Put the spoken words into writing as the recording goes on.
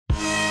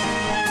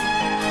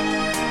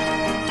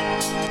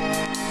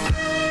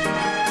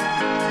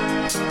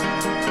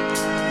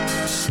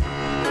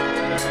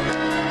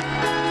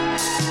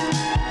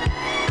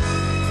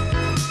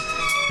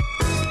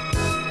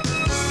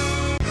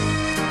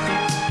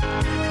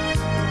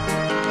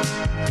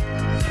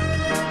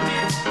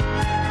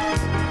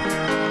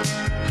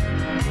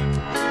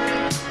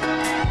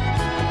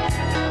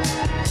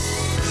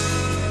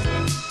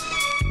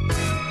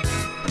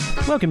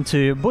Welcome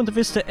to Bunta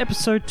Vista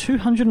episode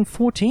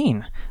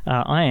 214.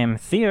 I am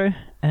Theo,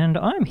 and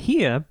I'm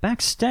here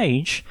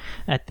backstage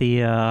at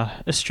the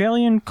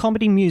Australian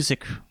Comedy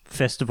Music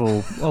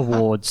Festival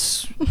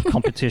Awards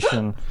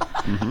competition.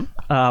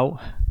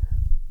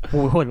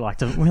 We like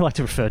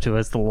to refer to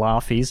as the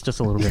Laughies, just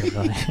a little bit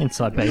of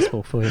inside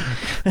baseball for you.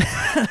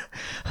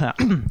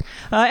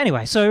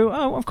 Anyway, so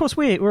of course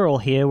we're all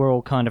here. We're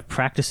all kind of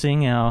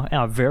practicing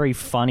our very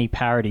funny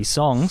parody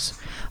songs.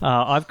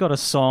 I've got a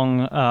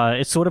song.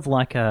 It's sort of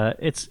like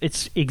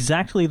it's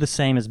exactly the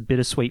same as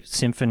Bittersweet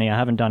Symphony. I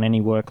haven't done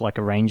any work like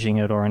arranging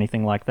it or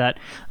anything like that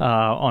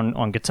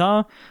on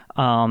guitar.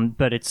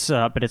 But it's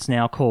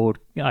now called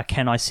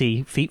Can I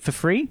See Feet for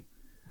Free?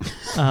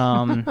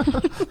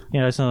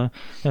 So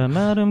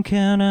Madam,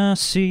 can I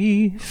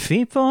see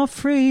feet for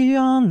free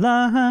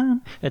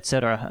online,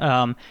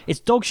 etc. It's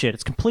dog shit.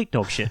 It's complete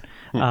dog shit.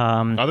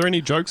 Are there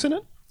any jokes in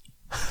it?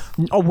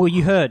 Oh well,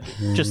 you heard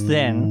just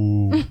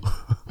then,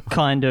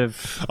 kind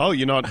of. Oh,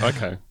 you're not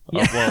okay.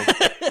 Yeah. Well,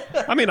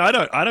 I mean, I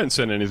don't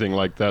send anything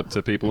like that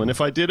to people, and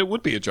if I did, it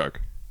would be a joke.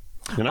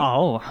 You know?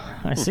 Oh,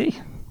 I see.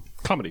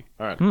 Comedy.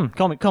 All right.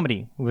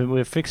 Comedy.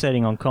 We're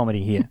fixating on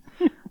comedy here.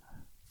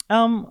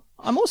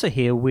 I'm also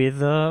here with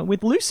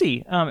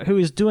Lucy, who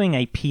is doing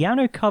a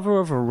piano cover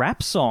of a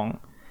rap song,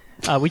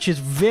 which is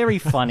very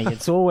funny.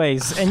 It's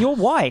always... And you're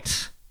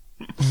white.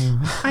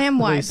 I am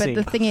white, Lucy.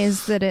 but the thing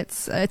is that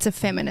it's a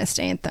feminist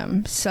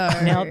anthem. So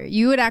Now,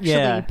 you would actually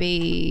yeah.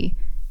 be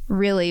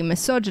really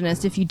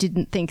misogynist if you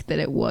didn't think that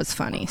it was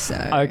funny. So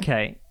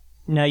Okay.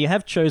 Now, you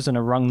have chosen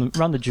a Run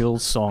the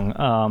Jewels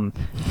song.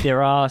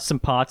 There are some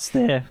parts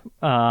there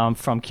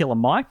from Killer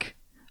Mike,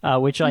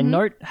 which I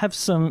note have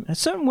some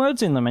certain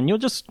words in them, and you're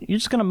just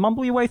going to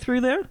mumble your way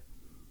through there.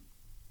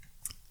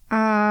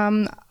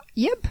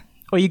 Yep.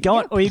 Or you're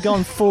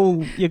going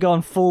full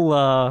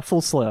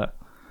slur.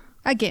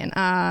 Again,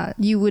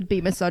 you would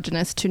be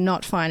misogynist to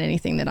not find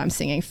anything that I'm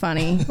singing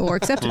funny or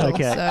acceptable.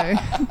 Okay. So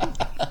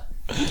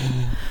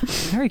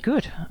Very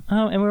good.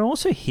 And we're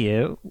also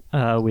here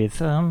with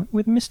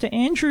Mr.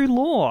 Andrew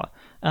Law.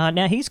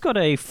 Now, he's got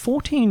a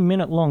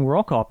 14-minute long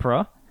rock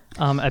opera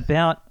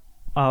about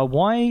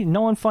why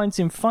no one finds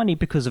him funny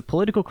because of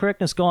political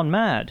correctness gone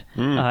mad.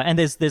 And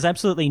there's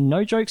absolutely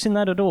no jokes in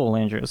that at all,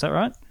 Andrew. Is that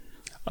right?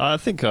 I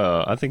think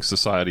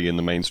society and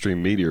the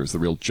mainstream media is the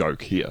real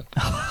joke here.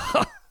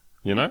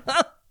 You know?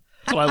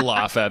 That's what I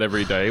laugh at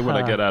every day when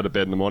I get out of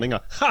bed in the morning.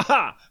 Ha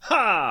ha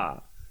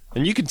ha!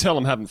 And you can tell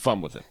I'm having fun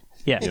with it.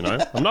 Yeah. You know?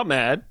 I'm not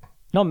mad.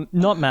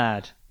 Not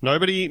mad.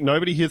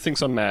 Nobody here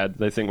thinks I'm mad.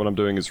 They think what I'm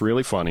doing is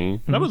really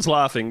funny. No one's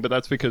laughing, but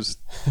that's because,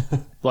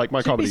 like,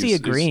 my comedy busy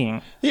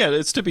agreeing.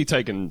 It's to be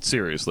taken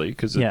seriously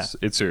because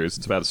it's serious.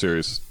 It's about a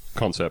serious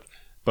concept,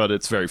 but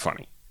it's very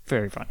funny,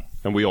 Very funny.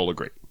 and we all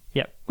agree.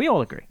 Yeah, we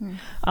all agree.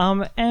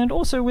 And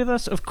also with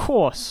us, of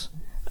course,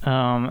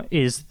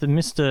 is the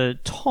Mr.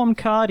 Tom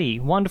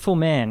Cardy, wonderful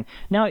man.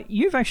 Now,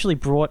 you've actually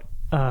brought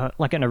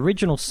like an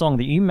original song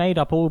that you made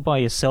up all by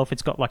yourself.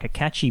 It's got like a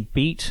catchy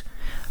beat.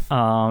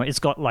 It's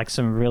got like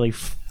some really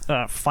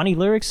funny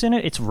lyrics in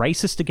it. It's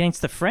racist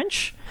against the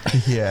French.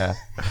 Yeah.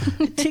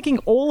 Ticking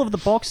all of the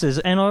boxes,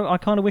 and I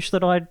kind of wish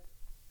that I'd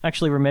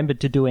actually remembered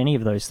to do any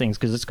of those things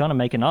because it's kind of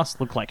making us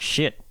look like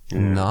shit.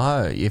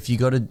 No,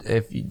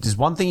 there's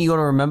one thing you got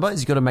to remember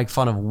is you got to make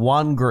fun of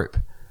one group,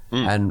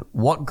 and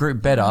what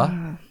group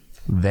better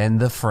than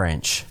the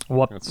French?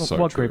 What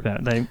so group?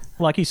 They,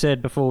 like you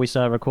said before we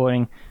started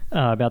recording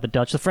about the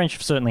Dutch, the French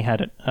have certainly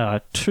had it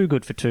too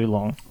good for too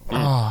long.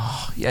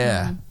 Oh,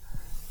 yeah.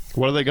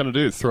 What are they going to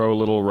do? Throw a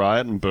little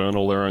riot and burn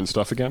all their own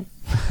stuff again?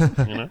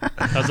 You know?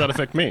 How's that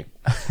affect me?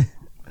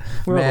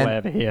 We're all Man, the way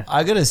over here.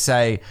 I gotta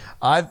say,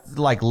 I've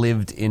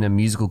lived in a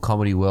musical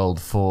comedy world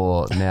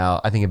for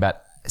now, I think about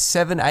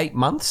 7-8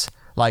 months,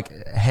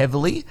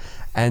 heavily,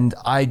 and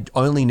I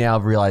only now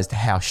realized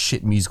how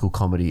shit musical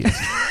comedy is.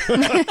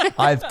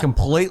 I've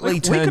completely We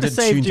turned could have it.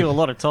 saved you a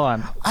lot of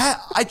time.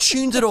 I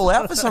tuned it all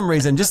out for some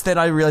reason. Just then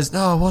I realized,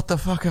 what the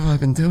fuck have I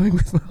been doing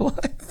with my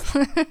life?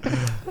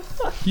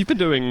 You've been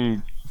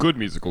doing good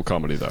musical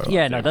comedy, though.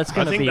 Yeah, no, that's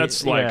going to be... I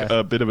think that's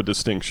a bit of a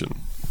distinction.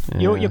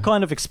 You're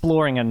kind of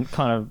exploring and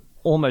kind of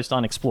almost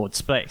unexplored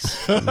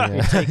space.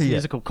 You take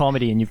musical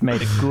comedy and you've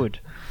made it good.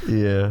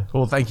 Yeah.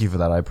 Well, thank you for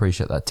that. I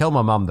appreciate that. Tell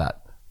my mum that.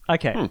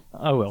 Okay,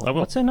 I will.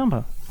 What's her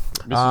number?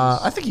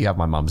 I think you have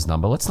my mum's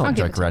number. Let's not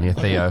joke around here,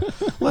 Theo.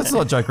 Let's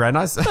not joke around.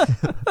 I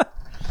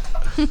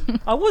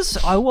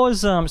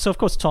was. So of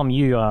course, Tom,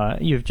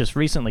 you've just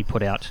recently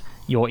put out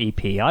your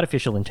EP,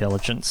 Artificial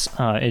Intelligence.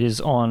 It is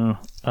on.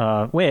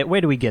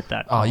 Where do we get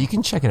that? Oh, you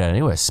can check it out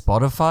anywhere.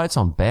 Spotify. It's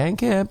on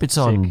Bandcamp. It's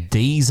on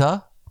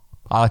Deezer.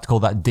 I like to call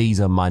that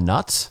Deezer my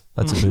nuts.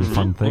 That's a bit of a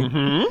fun thing.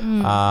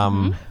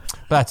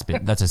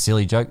 That's a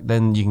silly joke.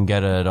 Then you can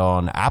get it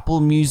on Apple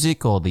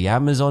Music or the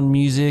Amazon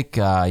Music.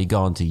 You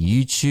go onto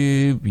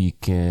YouTube. You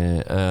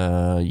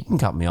can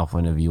cut me off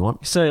whenever you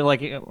want. So,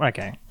 like,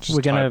 okay,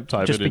 we're going to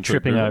type just it be into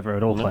tripping Google. over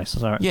at all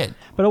places. All right. Yeah.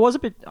 But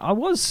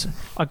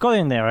I got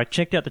in there, I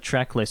checked out the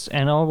track list,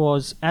 and I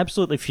was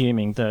absolutely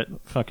fuming that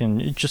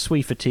fucking Je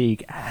Suis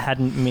Fatigue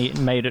hadn't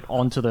made it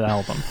onto the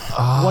album.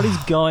 What is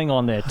going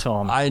on there,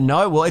 Tom? I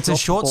know. Well, it's a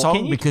short Can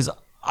song you- because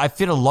I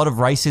fit a lot of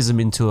racism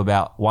into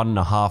about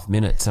 1.5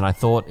 minutes, and I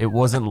thought it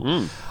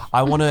wasn't.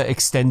 I want to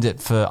extend it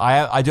for.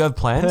 I do have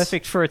plans.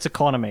 Perfect for its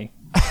economy.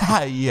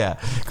 Yeah,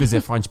 because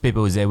the French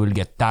people they will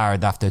get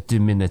tired after 2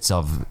 minutes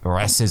of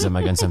racism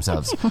against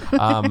themselves.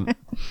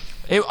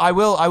 I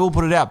will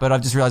put it out, but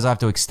I've just realized I have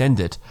to extend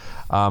it.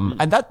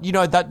 And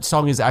that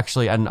song is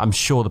actually, and I'm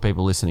sure the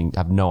people listening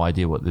have no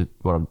idea what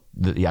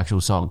the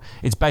actual song.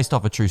 It's based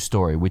off a true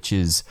story, which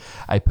is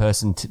a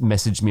person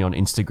messaged me on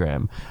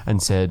Instagram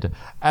and said,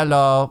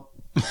 "Hello."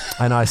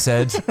 And I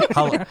said,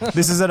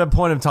 this is at a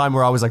point of time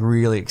where I was like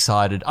really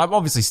excited. I'm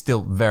obviously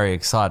still very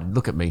excited.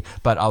 Look at me.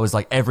 But I was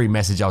like, every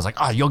message, I was like,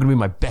 you're going to be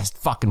my best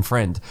fucking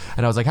friend.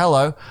 And I was like,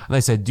 hello. And they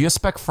said, do you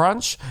speak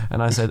French?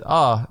 And I said,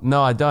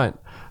 no, I don't.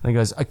 And he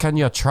goes, can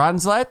you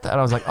translate? And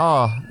I was like,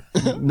 no.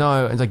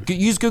 And he's like,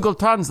 use Google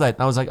Translate.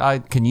 And I was like,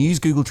 can you use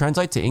Google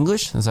Translate to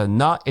English? And I said,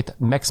 no, it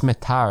makes me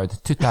tired.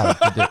 Too tired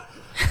to do.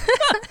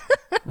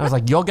 And I was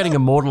like, you're getting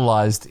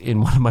immortalized in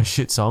one of my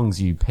shit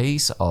songs, you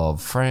piece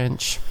of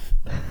French.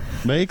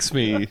 Makes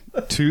me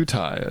too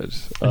tired.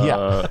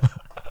 Yeah.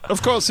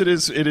 Of course, it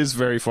is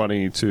very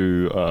funny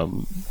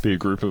to be a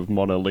group of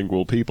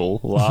monolingual people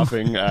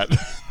laughing at.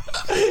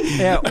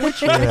 Yeah,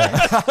 which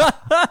I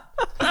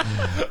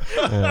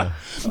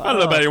don't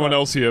know about anyone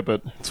else here,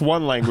 but it's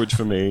one language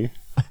for me.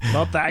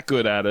 Not that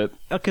good at it.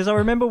 because I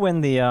remember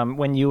when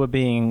when you were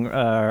being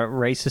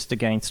racist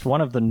against one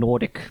of the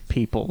Nordic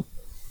people,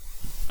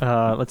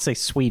 let's say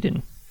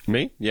Sweden.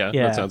 Me? Yeah,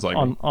 Yeah, that sounds like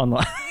me.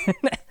 online.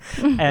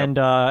 And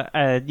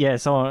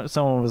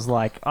someone was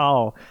like,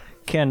 "Oh,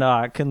 can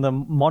the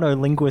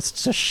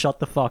monolinguists just shut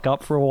the fuck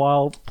up for a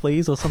while,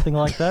 please," or something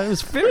like that. It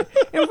was very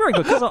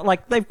good because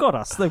like they've got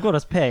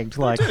us pegged.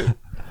 Like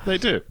They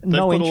do. They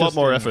No put a lot interest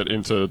more in- effort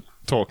into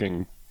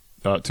talking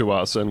to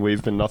us, and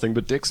we've been nothing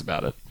but dicks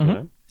about it. You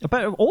know?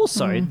 But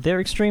also, they're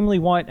extremely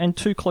white and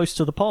too close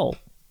to the pole.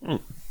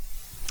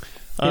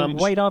 They're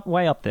way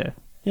up there.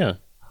 Yeah.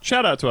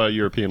 Shout out to our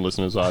European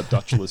listeners, our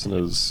Dutch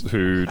listeners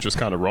who just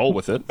kind of roll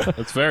with it.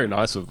 It's very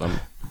nice of them.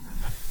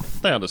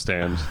 They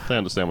understand. They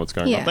understand what's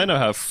going on. Yeah. They know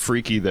how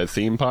freaky their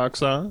theme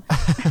parks are. They know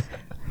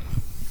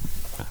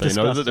that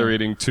Disgusting. they're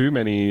eating too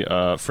many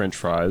French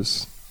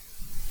fries,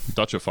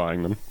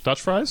 Dutchifying them.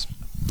 Dutch fries?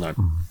 No.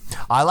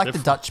 I like the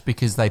Dutch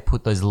because they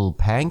put those little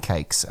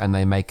pancakes and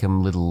they make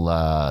them little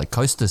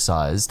coaster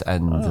sized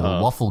and little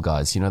waffle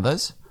guys. You know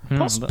those?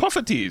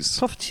 Pufferties.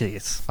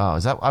 Pufferties. Oh,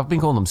 is that? I've been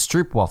calling them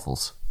stroop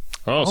waffles.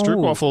 Oh, stroop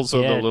Oh, waffles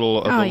are yeah. the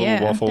little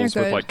Yeah, waffles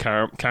they're with like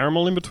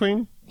caramel in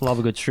between. Love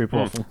a good stroop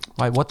waffle.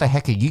 Wait, what the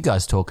heck are you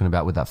guys talking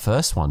about with that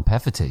first one,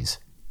 pefferties?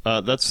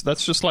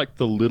 That's just like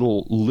the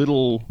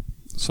little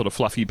sort of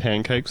fluffy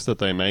pancakes that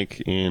they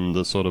make in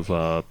the sort of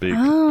big,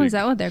 Oh, big is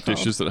that what they're called?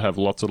 dishes that have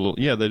lots of little.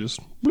 Yeah, they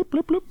just bloop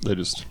bloop bloop. They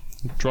just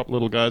drop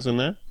little guys in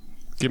there,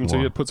 give them to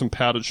you, put some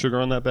powdered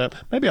sugar on that bad.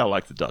 Maybe I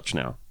like the Dutch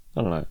now.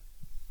 I don't know.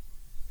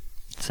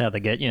 That's how they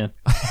get you.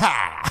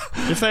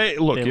 If they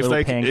look, Their if little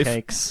they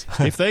pancakes.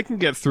 if they can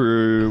get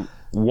through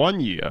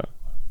 1 year,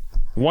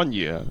 no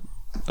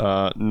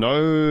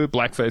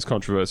blackface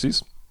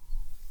controversies,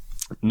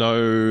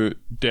 no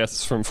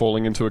deaths from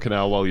falling into a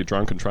canal while you're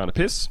drunk and trying to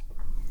piss,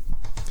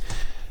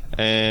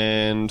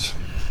 and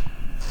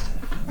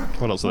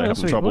what else are they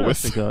having trouble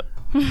with?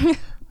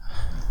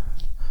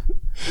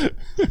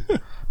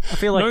 I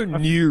feel like. No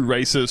new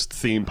racist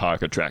theme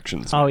park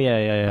attractions. Oh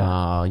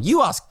yeah.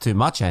 You ask too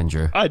much,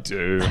 Andrew. I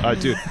do.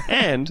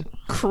 And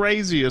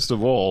craziest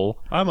of all,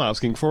 I'm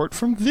asking for it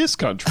from this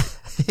country.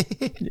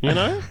 You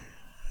know?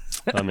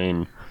 I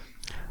mean,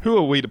 who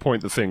are we to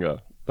point the finger?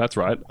 That's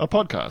right, a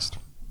podcast.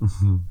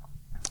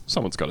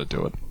 Someone's got to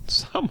do it.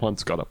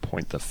 Someone's got to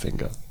point the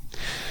finger.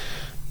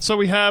 So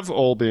we have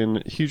all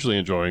been hugely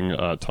enjoying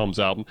Tom's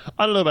album.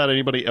 I don't know about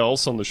anybody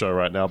else on the show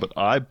right now, but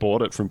I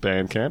bought it from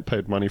Bandcamp,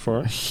 paid money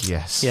for it.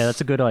 Yes. Yeah, that's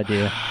a good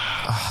idea.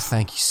 Oh,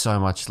 thank you so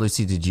much,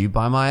 Lucy. Did you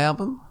buy my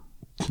album?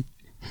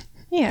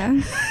 Yeah.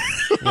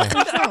 Sure.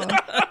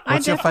 I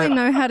What's your definitely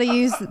know how to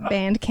use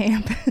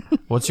Bandcamp.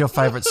 What's your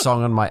favorite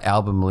song on my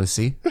album,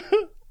 Lucy?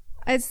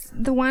 It's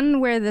the one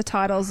where the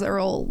titles are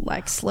all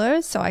like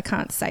slurs, so I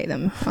can't say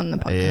them on the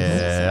podcast.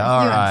 Yeah,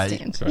 all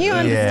right. Understand. You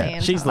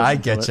understand. She's I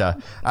listening to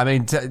getcha. I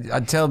mean,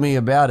 tell me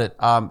about it.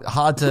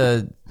 Hard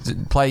to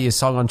play your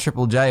song on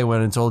Triple J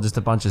when it's all just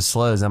a bunch of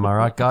slurs. Am I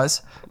right,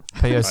 guys?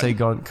 POC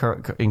gone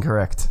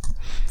incorrect.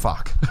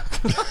 Fuck.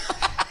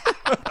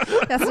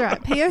 That's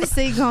right.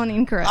 POC gone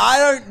incorrect. I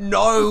don't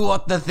know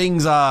what the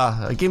things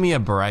are. Give me a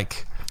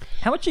break.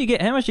 How much do you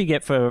get? How much do you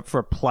get for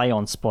a play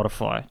on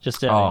Spotify? Just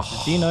do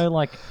you know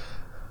like?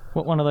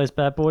 What one of those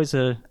bad boys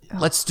are?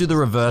 Let's do the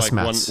reverse Like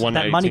maths. one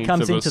That money 18th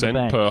comes of a into the cent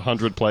bank. per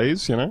 100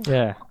 plays, you know?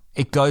 Yeah.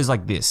 It goes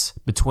like this: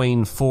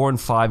 between $4 and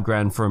 $5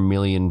 grand for 1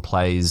 million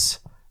plays,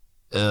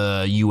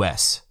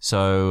 US.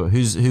 So who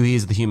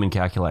here's the human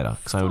calculator?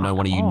 Because I know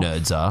one of you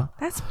nerds are.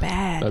 That's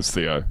bad. That's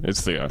Theo.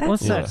 It's Theo.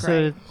 What's that?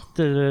 great.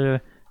 So,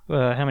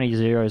 how many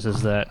zeros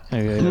is that?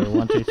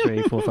 1, 2,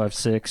 3, 4, 5,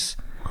 6,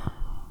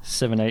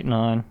 7, 8,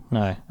 9.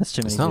 No, that's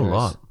too many It's not zeros. a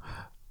lot.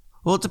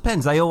 Well, it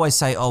depends. They always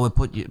say, "Oh, we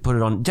put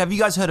it on." Have you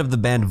guys heard of the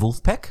band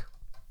Wolfpack?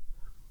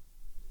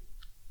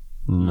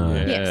 No.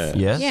 Yes.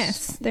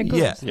 Yes? They're good.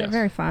 Yeah. They're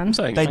very fun.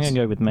 Saying, I'm gonna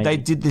go with maybe. They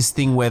did this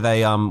thing where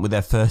they with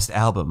their first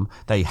album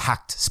they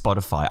hacked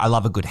Spotify. I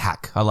love a good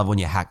hack. I love when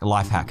you hack,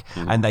 life hack.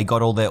 And they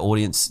got all their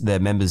audience, their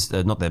members,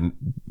 not their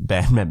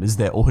band members,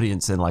 their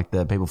audience and like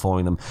the people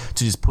following them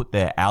to just put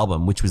their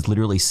album, which was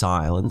literally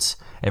silence.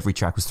 Every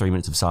track was 3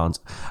 minutes of silence.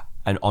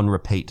 And on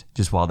repeat,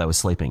 just while they were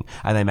sleeping,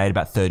 and they made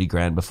about 30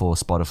 grand before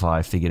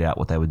Spotify figured out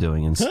what they were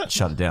doing and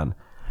shut it down.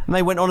 And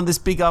they went on this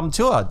big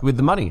tour with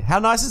the money. How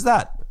nice is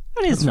that?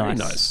 It is very nice.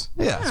 nice.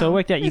 Yeah, So it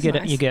worked out. You It's get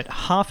nice. you get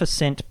half a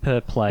cent per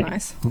play.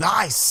 Nice.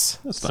 nice.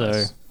 That's So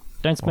nice.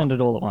 don't spend it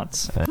all at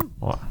once.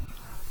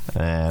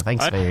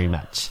 Thanks very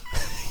much.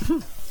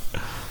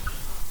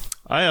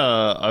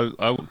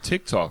 I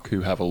TikTok,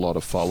 who have a lot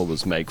of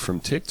followers, make from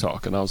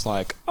TikTok, and I was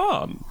like,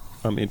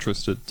 I'm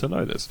interested to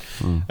know this.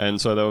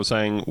 And so they were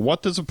saying,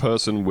 what does a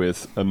person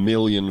with 1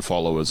 million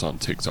followers on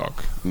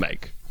TikTok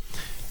make?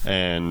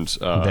 And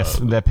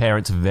Their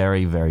parents are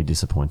very, very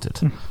disappointed.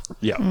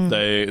 yeah,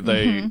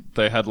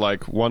 they had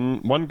like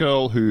one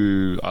girl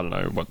who, I don't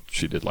know what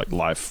she did, like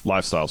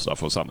lifestyle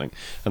stuff or something,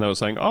 and they were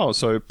saying, oh,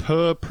 so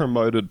per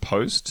promoted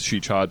post she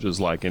charges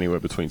like anywhere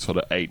between sort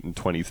of $8,000 and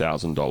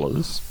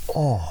 $20,000.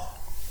 Oh,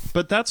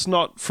 But that's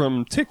not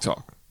from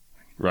TikTok,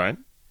 right?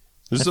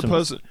 This is a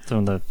person.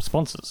 From the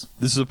sponsors.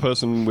 This is a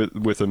person with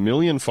 1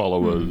 million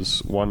followers.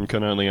 One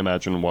can only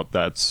imagine what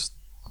that's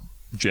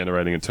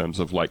generating in terms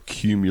of like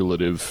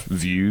cumulative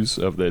views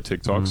of their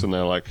TikToks, and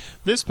they're like,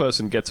 this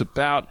person gets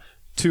about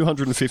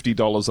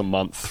 $250 a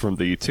month from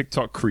the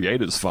TikTok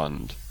Creators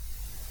Fund.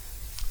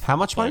 how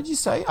much money did you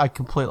say? I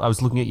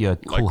was looking at your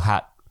cool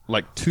hat.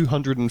 Like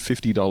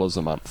 $250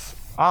 a month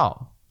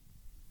Oh,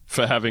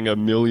 for having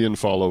 1 million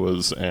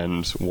followers,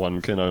 and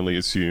one can only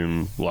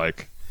assume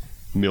like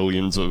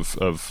millions of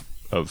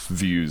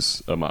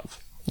views a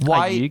month.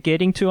 why? Are you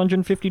getting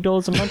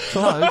 $250 a month?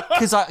 No,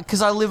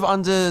 because I live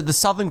under the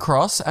Southern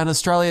Cross, and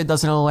Australia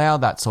doesn't allow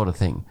that sort of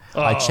thing.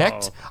 I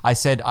checked. I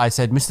said,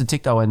 Mr.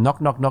 TikTok, I went, knock,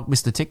 knock, knock,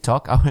 Mr.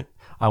 TikTok.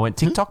 I went,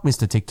 TikTok,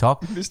 Mr.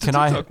 Tok. Mr. Can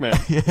TikTok, man.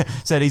 Yeah,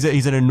 said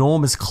he's an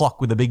enormous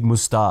clock with a big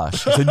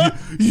moustache. I said,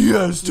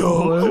 yes,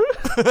 Tom.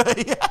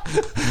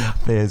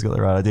 There's got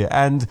the right idea.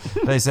 And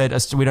they said,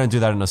 we don't do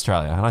that in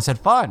Australia. And I said,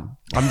 fine.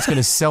 I'm just going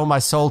to sell my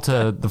soul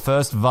to the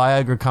first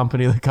Viagra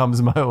company that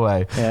comes my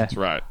way. Yeah. That's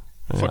right.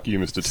 Fuck you,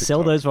 Mr. TikTok.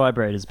 Sell those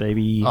vibrators,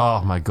 baby.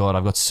 Oh my God,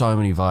 I've got so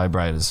many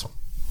vibrators.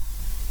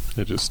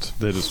 They're just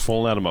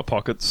falling out of my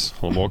pockets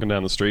while I'm walking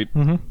down the street.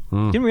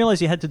 Didn't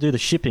realize you had to do the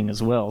shipping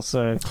as well.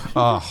 So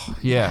Oh,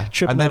 yeah.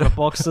 tripping And then over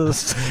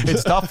boxes.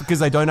 it's tough because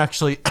they don't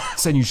actually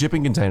send you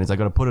shipping containers. I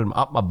got to put them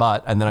up my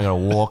butt and then I got to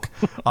walk.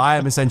 I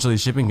am essentially a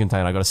shipping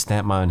container. I got to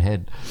stamp my own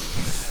head.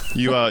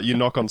 You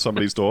knock on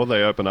somebody's door,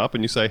 they open up,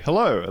 and you say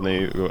hello, and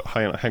they go,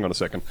 hang on a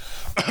second.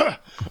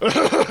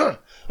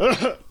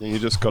 And you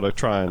just got to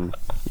try and,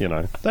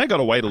 they got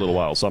to wait a little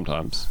while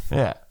sometimes.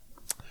 Yeah.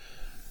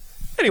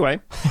 Anyway,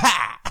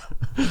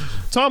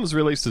 Tom has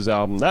released his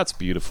album. That's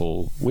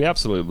beautiful. We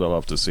absolutely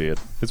love to see it.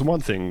 It's one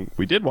thing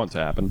we did want to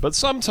happen, but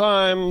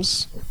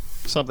sometimes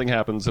something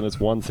happens, and it's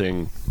one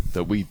thing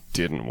that we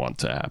didn't want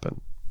to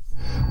happen.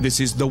 This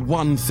is the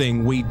one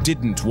thing we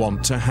didn't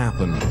want to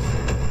happen.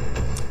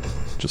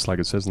 Just like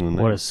it says in the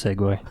name. What a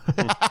segue.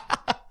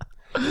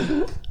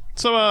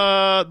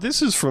 So,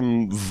 this is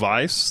from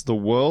Vice, the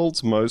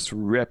world's most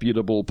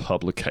reputable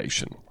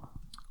publication.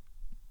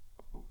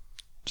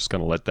 Just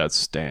going to let that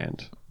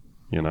stand,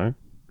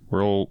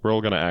 We're all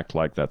going to act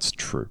like that's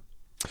true.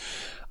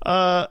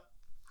 The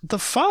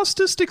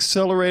fastest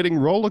accelerating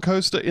roller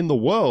coaster in the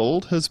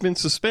world has been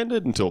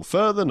suspended until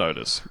further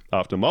notice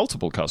after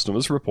multiple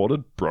customers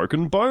reported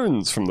broken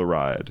bones from the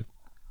ride.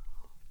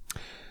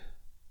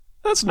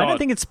 That's not I don't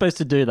think it's supposed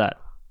to do that.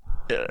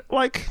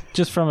 like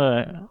Just from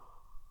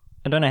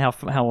I don't know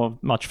how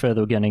much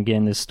further we're going to get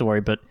in this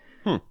story, but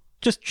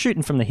just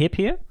shooting from the hip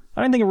here,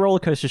 I don't think a roller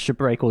coaster should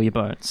break all your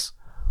bones.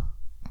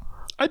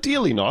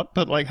 ideally not,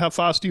 but like how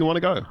fast do you want to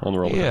go on the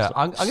roller Yeah, coaster?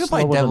 I'm going to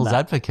play Slower than devil's that.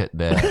 advocate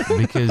there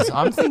because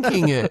I'm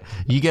thinking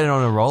you get it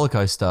on a roller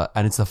coaster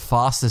and it's the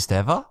fastest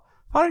ever.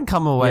 If I didn't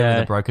come away Yeah.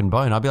 with a broken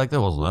bone, I'd be like,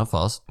 that wasn't that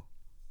fast.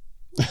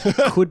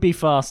 Could be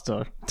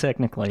faster,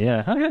 technically,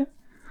 yeah. Okay.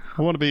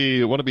 I want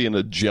to be in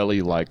a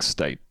jelly-like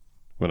state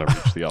when I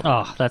reach the other.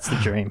 Oh, that's the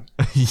dream.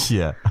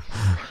 Yeah.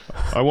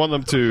 I want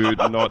them to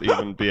not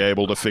even be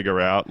able to figure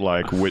out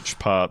like which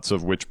parts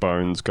of which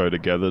bones go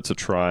together to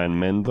try and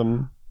mend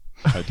them,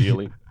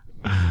 ideally.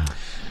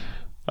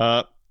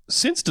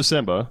 Since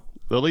December,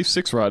 at least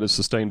 6 riders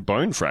sustained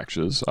bone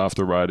fractures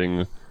after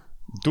riding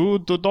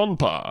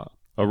Dudodonpa,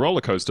 a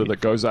roller coaster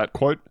that goes at,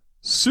 quote,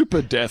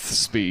 super death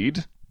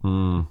speed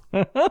in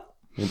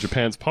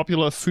Japan's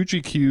popular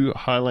Fuji-Q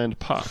Highland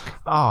Park.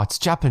 Oh, it's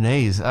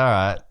Japanese. All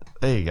right.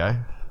 There you go.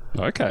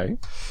 Okay.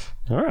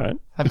 All right.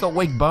 They've got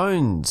weak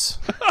bones.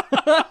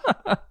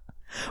 Well,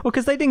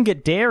 because they didn't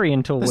get dairy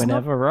until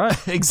whenever,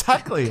 right?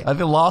 Exactly. I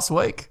think last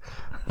week.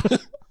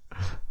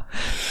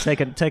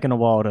 Taken a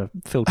while to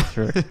filter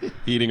through.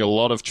 Eating a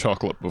lot of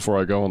chocolate before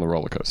I go on the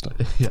roller coaster.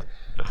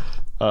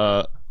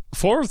 Yeah.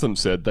 4 of them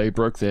said they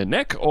broke their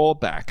neck or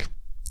back,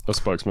 a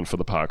spokesman for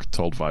the park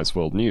told Vice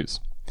World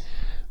News.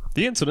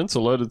 The incidents,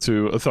 alerted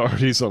to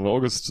authorities on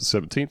August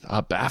 17th,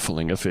 are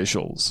baffling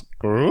officials.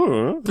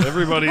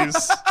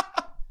 Everybody's...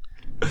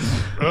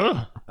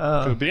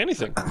 could be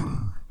anything.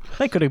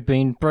 They could have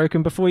been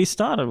broken before you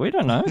started. We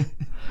don't know.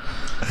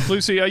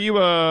 Lucy, are you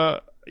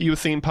a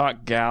theme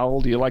park gal?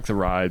 Do you like the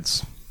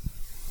rides?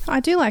 I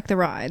do like the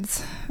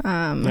rides.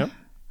 Yep.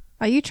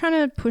 Are you trying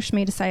to push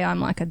me to say I'm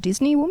like a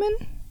Disney woman?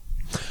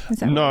 Is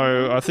that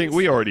No, I think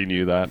we already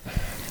knew that.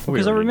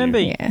 Because I remember,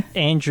 Yeah.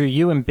 Andrew,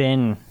 you and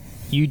Ben,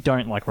 you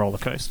don't like roller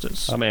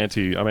coasters. I'm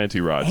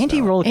anti-rides.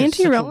 Anti-roller coaster,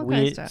 Anti-roller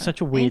coaster.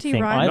 such a weird thing.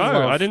 Anti-ride. No,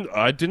 love-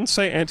 I didn't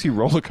say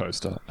anti-roller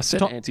coaster. I said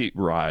Stop.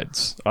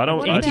 anti-rides. I don't.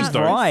 What I about just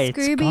don't. Rides,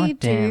 Scooby-Doo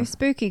goddamn.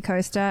 Spooky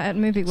Coaster at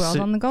Movie World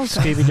on the Gold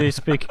Coast? Scooby-Doo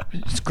Spook.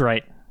 It's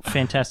great.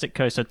 Fantastic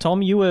coaster.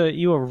 Tom, you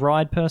a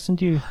ride person?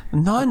 Do you?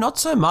 No, not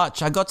so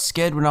much. I got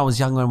scared when I was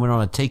younger and went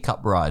on a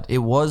teacup ride. It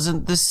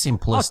wasn't the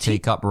simplest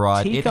teacup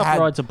ride. Teacup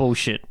rides are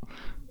bullshit.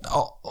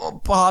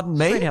 Pardon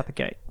Straight me? out the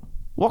gate.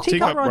 What?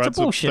 Teacup rides are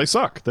bullshit. They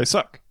suck. They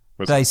suck.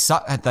 They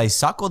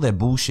suck or they're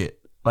bullshit?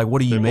 Like, what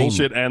do you They're mean?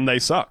 bullshit and they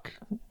suck.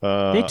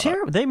 They're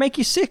terrible. They make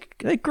you sick.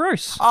 They're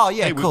gross. Oh,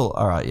 yeah, cool.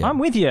 All right, yeah. I'm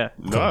with you.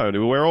 No,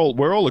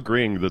 we're all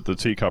agreeing that the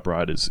teacup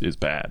ride is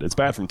bad. It's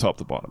bad from top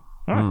to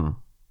bottom.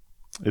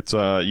 It's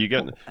you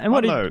get. And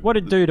what I don't know.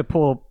 did it do to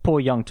poor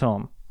young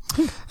Tom?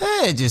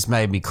 It just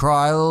made me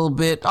cry a little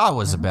bit. I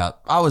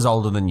was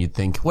older than you'd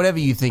think. Whatever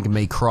you think of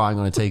me crying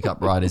on a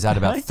teacup ride is at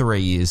about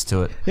 3 years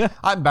to it. Yeah.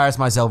 I embarrassed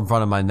myself in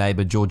front of my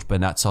neighbour, George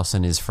Bernatsos,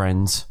 and his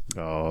friends.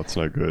 Oh, it's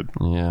no good.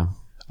 Yeah.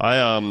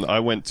 I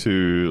went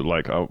to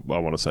I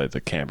want to say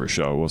the Canberra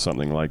show or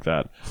something like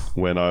that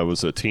when I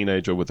was a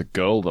teenager with a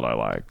girl that I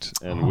liked,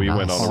 and we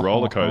went on a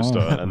roller coaster,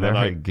 and then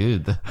Very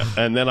good.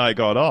 I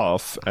got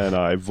off and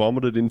I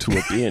vomited into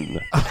a bin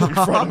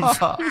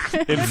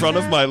in front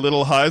of my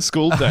little high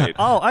school date.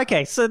 Oh,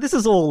 okay. So this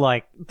is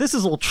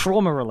all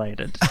trauma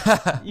related.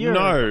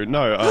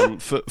 No.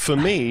 For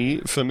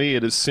me,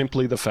 it is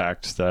simply the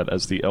fact that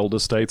as the elder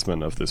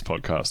statesman of this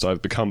podcast,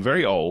 I've become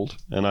very old,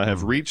 and I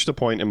have reached a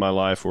point in my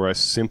life where I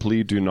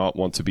simply do not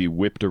want to be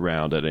whipped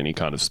around at any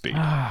kind of speed.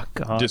 Oh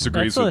God.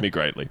 Disagrees with me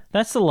greatly.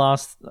 That's the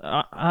last.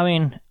 I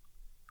mean,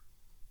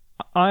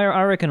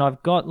 I reckon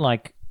I've got my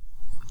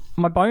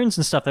bones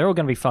and stuff. They're all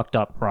going to be fucked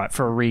up, right,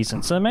 for a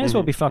reason. So it may as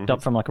well be fucked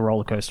up from a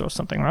roller coaster or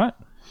something, right?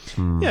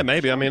 Yeah,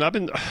 maybe. I mean,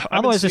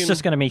 Otherwise, it's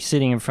just going to be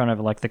sitting in front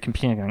of the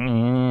computer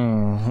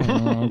going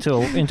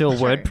into a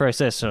word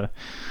processor.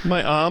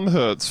 my arm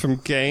hurts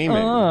from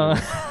gaming.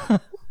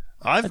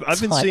 I've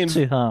been Type seeing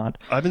too hard.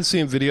 I've been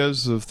seeing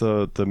videos of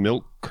the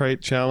milk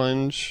crate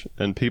challenge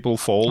and people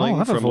falling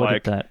I've from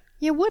avoided that.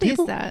 Yeah, what is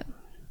that?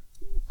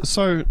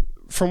 So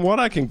from what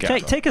I can gather,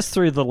 Take us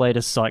through the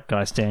latest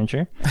zeitgeist,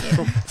 Andrew.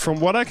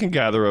 from what I can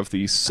gather of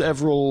the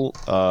several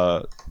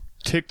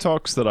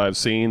TikToks that I've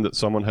seen that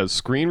someone has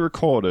screen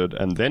recorded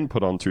and then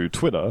put onto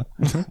Twitter,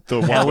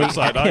 the one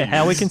website I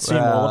How we use.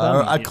 consume all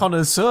of a them.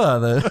 connoisseur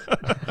there.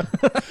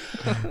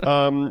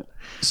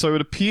 So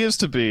it appears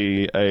to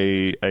be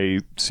a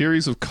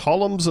series of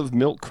columns of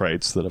milk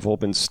crates that have all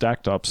been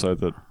stacked up so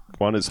that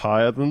one is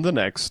higher than the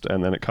next,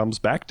 and then it comes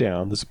back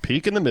down. There's a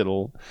peak in the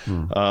middle.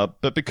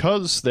 But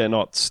because they're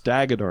not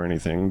staggered or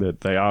anything, that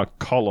they are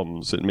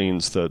columns, it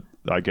means that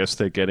I guess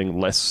they're getting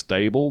less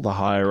stable the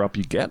higher up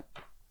you get.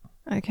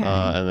 Okay.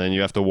 And then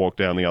you have to walk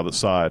down the other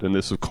side. And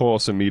this, of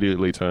course,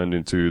 immediately turned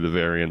into the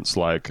variants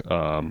like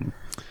I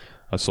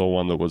saw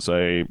one that was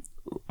a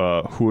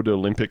Hood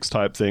Olympics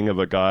type thing of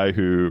a guy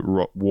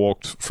who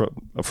walked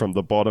from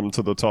the bottom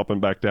to the top and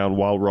back down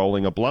while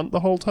rolling a blunt the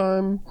whole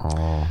time.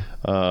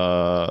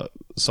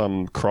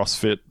 Some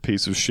CrossFit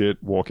piece of shit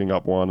walking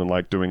up one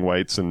and doing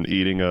weights and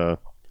eating a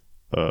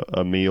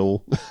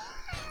meal.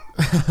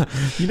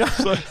 You know,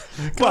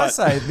 can I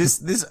say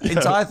this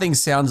entire thing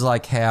sounds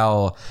like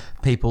how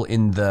people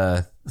in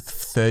the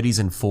 30s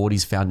and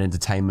 40s found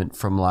entertainment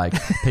from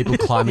people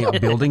climbing up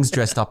buildings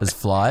dressed up as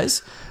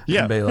flies. Yeah,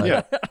 And be like,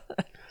 yeah.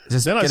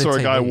 just Then I get saw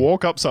a guy TV.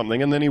 walk up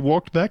something and then he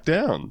walked back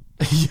down.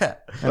 Yeah,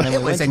 And then it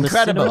we was went to the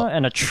incredible. cinema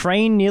and a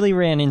train nearly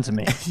ran into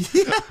me.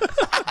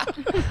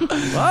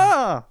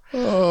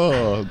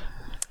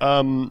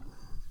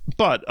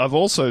 But I've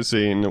also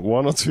seen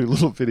one or two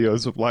little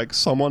videos of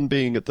someone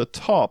being at the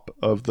top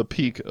of the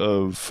peak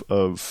of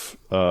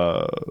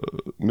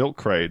milk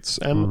crates,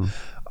 and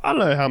I don't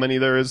know how many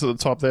there is at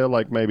the top there,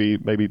 maybe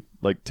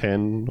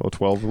 10 or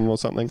 12 of them or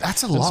something.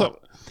 That's a And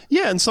lot.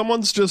 yeah, and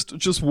someone's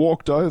just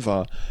walked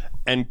over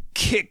and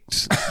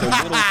kicked the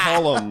little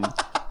column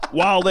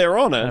while they're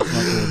on it.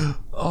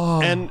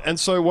 And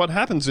so what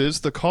happens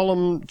is the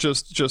column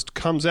just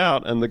comes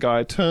out and the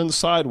guy turns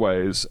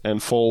sideways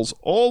and falls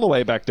all the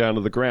way back down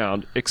to the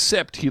ground,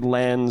 except he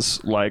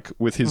lands like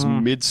with his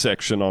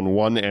midsection on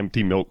one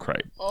empty milk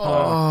crate.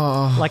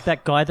 Like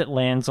that guy that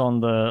lands on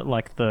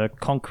the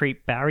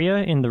concrete barrier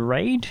in the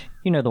raid.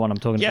 You know the one I'm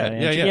talking about.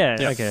 Andrew?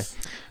 Yeah. Okay.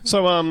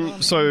 So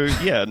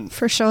yeah.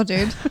 For sure,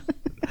 dude.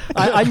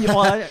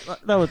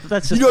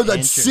 That's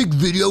just Andrew.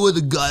 video of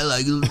the guy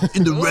like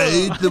in the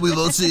raid that we've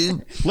all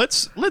seen?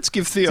 Let's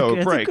give Theo a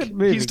it's a break. good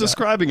movie, He's guy.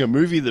 describing a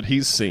movie that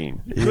he's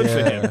seen. Good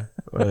for him.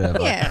 Whatever.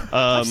 Yeah.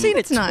 I've seen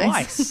it it's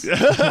nice.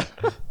 twice.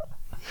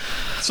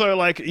 So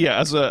like, yeah,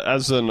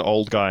 as an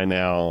old guy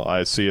now,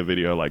 I see a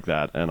video like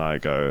that and I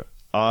go,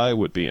 I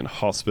would be in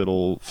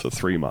hospital for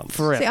 3 months.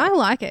 Forever. See, I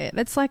like it.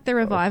 That's like the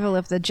revival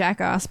of the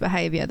jackass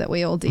behavior that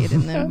we all did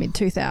in the mid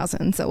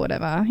 2000s or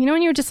whatever. You know,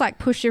 when you would just like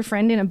push your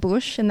friend in a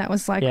bush and that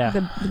was like Yeah.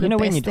 the You know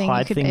when best you'd thing you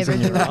hide could things ever in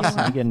do. your ass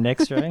and you get an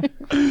X-ray?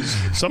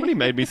 Somebody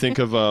made me think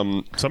of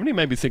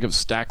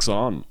Stacks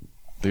On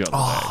the other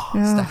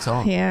day. Stacks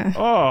on. Yeah.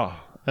 Oh,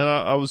 and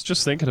I was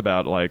just thinking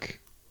about like,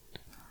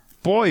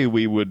 boy,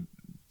 we would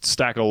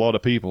stack a lot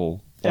of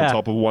people on Yeah.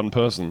 top of one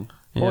person.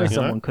 Boy, You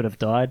someone know? could have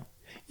died.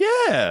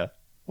 Yeah.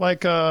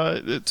 Like,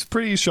 it's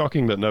pretty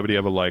shocking that nobody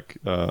ever like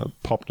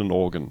popped an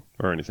organ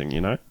or anything,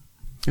 you know?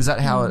 Is that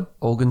how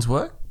organs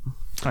work?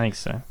 I think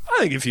so. I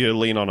think if you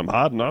lean on them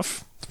hard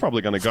enough, it's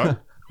probably going to go.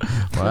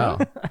 Wow.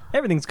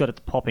 Everything's got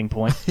its popping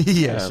point.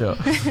 Yeah, sure.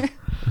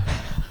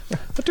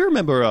 I do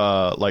remember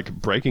like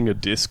breaking a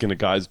disc in a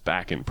guy's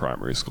back in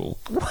primary school.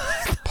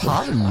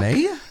 Pardon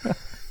me?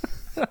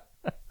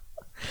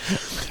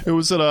 It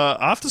was at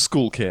after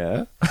school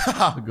care.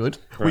 Good.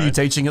 Were you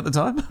teaching at the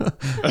time?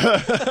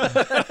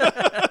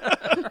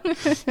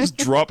 Just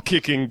drop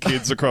kicking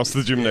kids across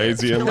the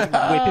gymnasium. Whip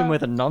him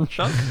with a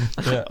nunchuck.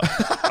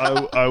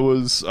 I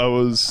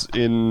was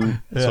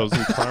in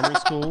primary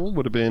school.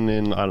 Would have been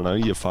in, I don't know,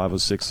 year 5 or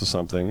 6 or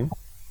something.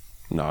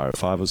 No,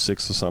 5 or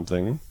 6 or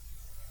something.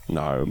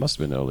 No, it must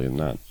have been earlier than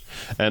that.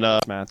 And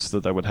mats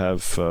that they would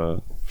have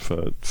for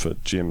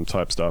gym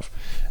type stuff.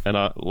 And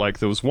like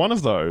there was one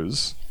of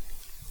those,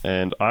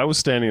 and I was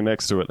standing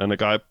next to it, and a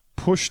guy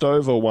pushed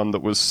over one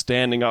that was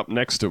standing up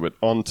next to it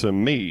onto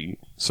me,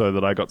 so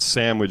that I got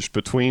sandwiched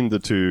between the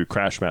two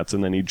crash mats,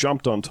 and then he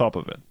jumped on top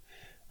of it.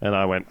 And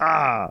I went,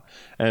 ah!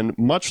 And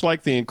much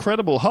like the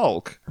Incredible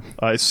Hulk,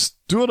 I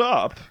stood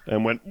up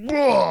and went,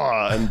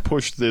 whoa! And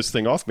pushed this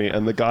thing off me,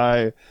 and the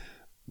guy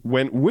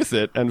went with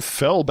it and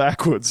fell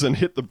backwards and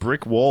hit the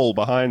brick wall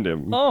behind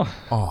him. Oh,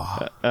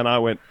 And I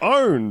went,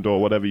 owned, or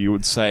whatever you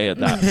would say at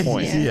that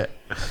point. Yeah.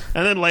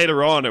 And then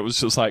later on, it was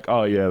just like,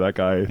 oh yeah, that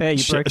guy Yeah,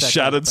 you broke that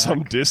shattered guy's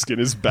some back. disc in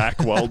his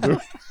back while doing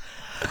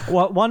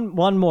well,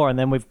 one more, and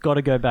then we've got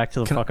to go back to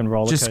the fucking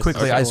roller coaster. Just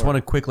quickly, I just want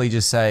to quickly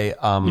just say,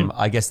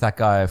 I guess that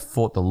guy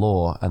fought the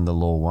law and the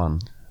law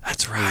won.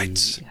 That's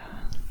right.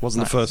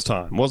 Wasn't the first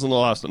time. Wasn't the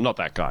last time. Not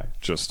that guy.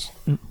 Just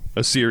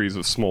a series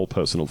of small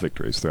personal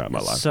victories throughout my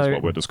life is So-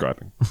 what we're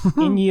describing.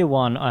 In year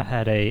 1, I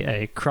had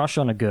a crush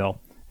on a girl,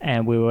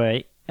 and we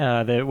were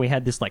we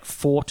had this like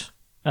fort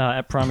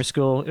at primary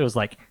school. It was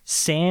like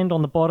sand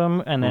on the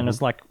bottom, and then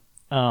it's like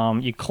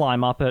you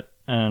climb up it,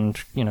 and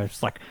you know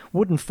it's like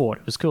wooden fort.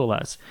 It was cool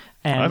as.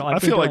 And I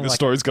I've been feel like going, the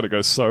story's going to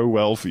go so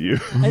well for you.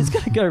 It's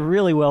going to go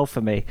really well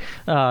for me.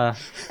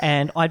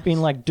 And I'd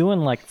been like doing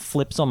like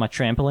flips on my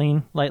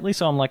trampoline lately,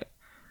 so I'm like,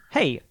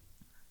 hey,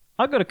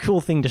 I've got a cool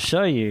thing to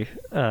show you.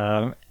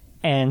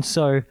 And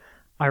so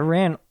I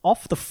ran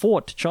off the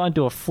fort to try and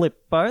do a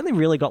flip, but I only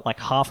really got like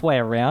halfway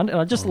around, and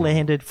I just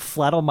landed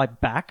flat on my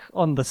back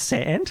on the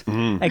sand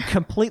and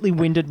completely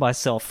winded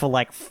myself for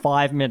like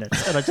 5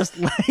 minutes. And I just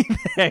lay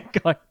there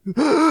going,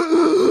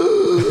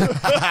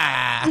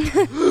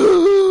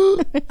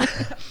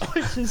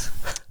 which is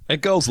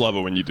And girls love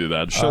it when you do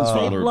that. It shows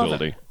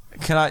vulnerability.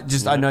 Can I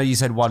just? I know you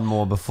said one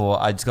more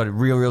before. I just got a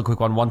real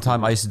quick one. One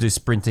time, I used to do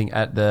sprinting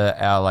at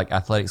our like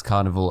athletics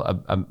carnival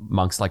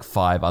amongst like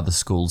 5 other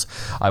schools.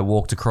 I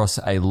walked across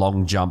a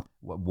long jump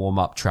warm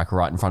up track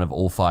right in front of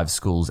all 5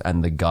 schools,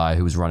 and the guy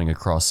who was running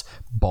across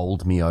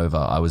bowled me over.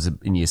 I was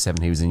in year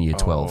 7; he was in year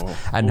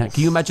 12. And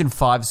can you imagine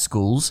 5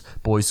 schools,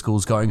 boys'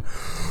 schools, going?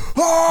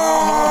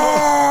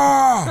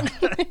 "Ah!"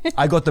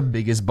 I got the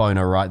biggest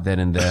boner right then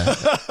and there,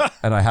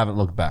 and I haven't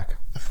looked back.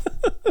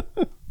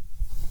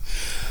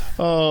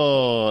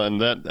 Oh, and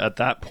that at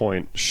that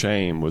point,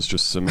 shame was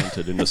just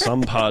cemented into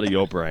some part of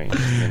your brain.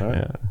 You know?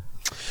 Yeah.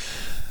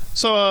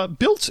 So,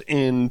 built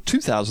in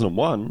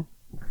 2001,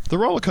 the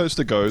roller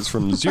coaster goes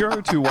from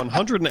 0 to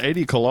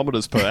 180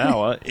 kilometers per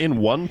hour in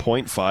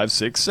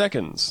 1.56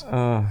 seconds.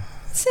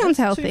 Sounds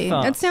healthy.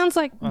 fast. It sounds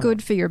like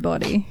good for your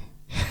body.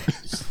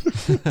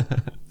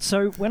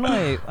 So when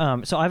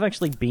so I've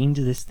actually been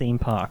to this theme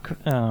park.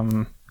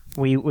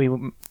 We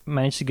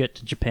managed to get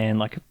to Japan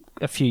like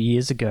a few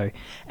years ago,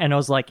 and I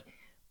was like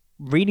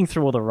reading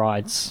through all the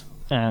rides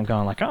and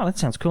going like, oh, that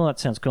sounds cool. That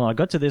sounds cool. I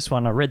got to this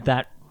one. I read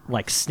that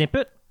like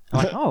snippet. I'm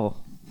like, oh,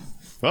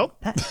 Well,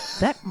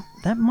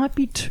 that might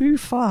be too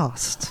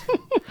fast,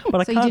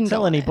 but I So you can't didn't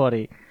tell go on it.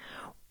 anybody.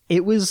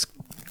 It was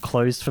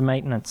closed for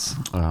maintenance.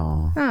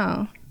 Oh.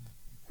 Oh,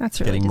 that's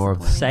really Getting more of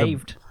disappointing.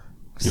 Saved.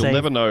 You'll Saved.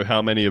 never know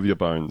how many of your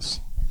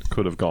bones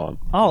could have gone.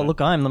 Oh,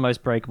 look, I'm the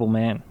most breakable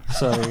man.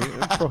 So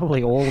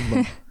probably all of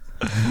them.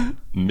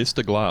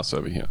 Mr. Glass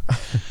over here.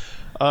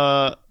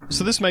 So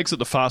this makes it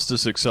the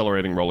fastest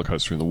accelerating roller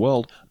coaster in the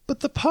world,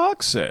 but the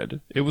park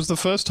said it was the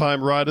first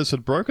time riders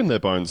had broken their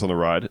bones on the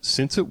ride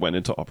since it went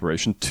into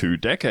operation 2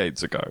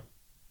 decades ago.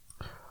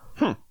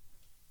 So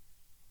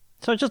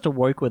it just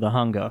awoke with a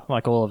hunger,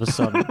 like all of a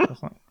sudden.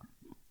 It's like,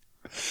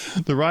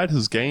 The ride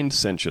has gained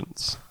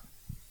sentience.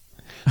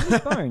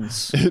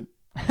 bones. In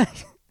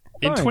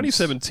Bones.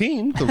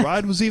 2017, the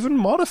ride was even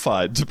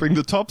modified to bring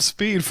the top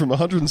speed from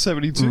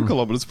 172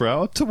 kilometers per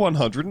hour to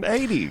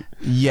 180.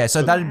 Yeah,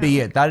 so that'd be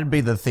it. That'd be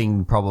the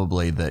thing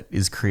probably that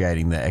is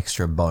creating the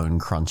extra bone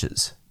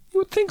crunches. You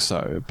would think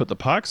so, but the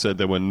park said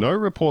there were no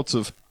reports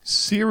of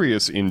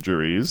serious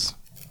injuries,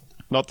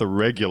 not the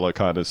regular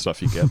kind of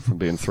stuff you get from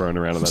being thrown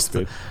around at that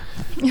speed,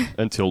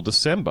 until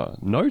December.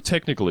 No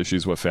technical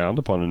issues were found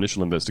upon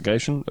initial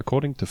investigation,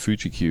 according to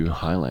Fuji-Q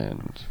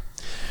Highland.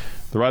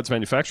 The ride's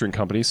manufacturing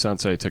company,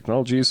 Sansei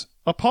Technologies,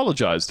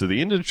 apologized to the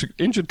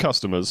injured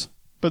customers,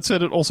 but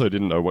said it also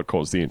didn't know what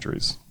caused the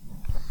injuries.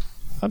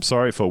 I'm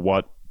sorry for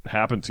what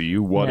happened to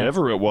you,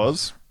 whatever it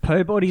was.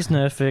 Po body's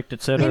nerfed,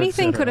 etc.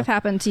 Anything could have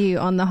happened to you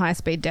on the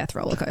high-speed death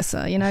roller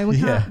coaster. You know, we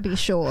can't be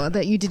sure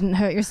that you didn't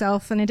hurt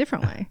yourself in a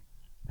different way.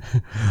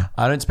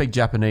 I don't speak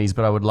Japanese,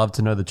 but I would love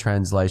to know the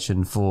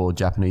translation for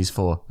Japanese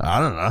for,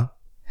 I don't know.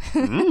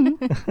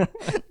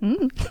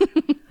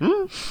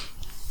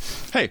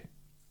 Hey,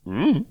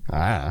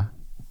 Ah.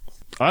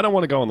 I don't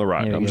want to go on the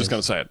ride. Here he I'm just goes.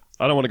 going to say it.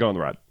 I don't want to go on the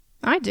ride.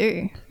 I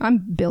do. I'm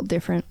built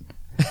different.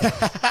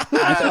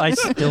 I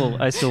still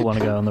want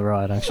to go on the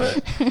ride, actually.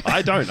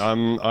 I don't.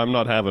 I'm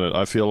not having it.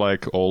 I feel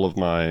like all of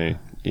my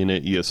inner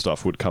ear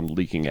stuff would come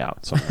leaking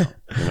out somehow.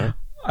 You know?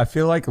 I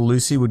feel like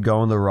Lucy would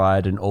go on the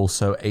ride and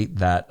also eat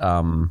that,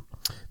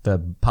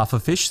 the puffer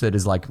fish that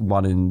is like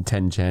 1 in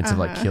 10 chance of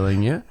like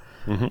killing you.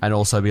 And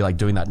also be like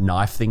doing that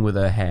knife thing with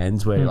her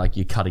hands where like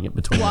you're cutting it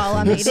between While your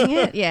I'm fingers. eating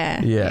it? Yeah.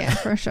 Yeah. Yeah,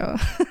 for sure.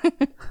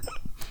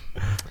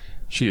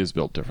 She is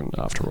built different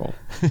after all.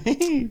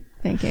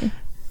 Thank you.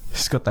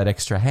 She's got that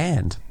extra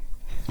hand.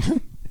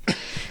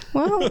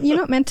 Well, you're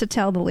not meant to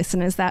tell the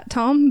listeners that,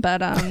 Tom,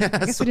 but I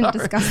guess we didn't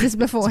discuss this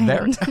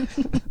beforehand.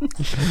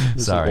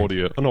 Sorry.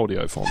 An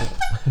audio format.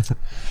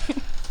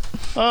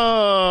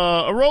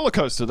 A roller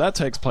coaster that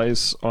takes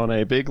place on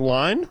a big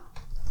line?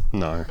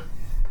 No.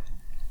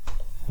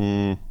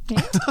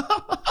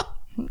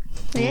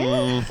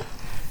 Yeah.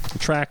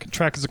 Track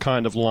is a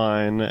kind of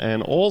line,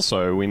 and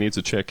also we need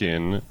to check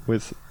in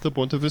with the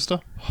Bunta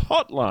Vista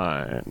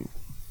hotline.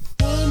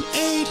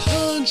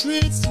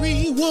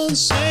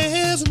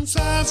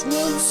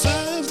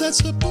 1-800-317-515.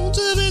 That's the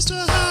Bunta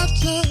Vista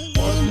hotline.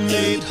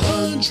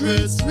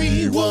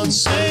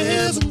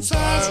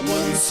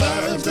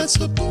 1-800-317-515. That's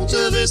the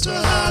Bunta Vista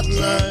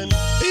hotline.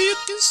 You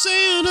can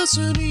send us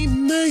an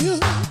email.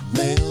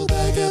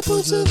 Mailbag at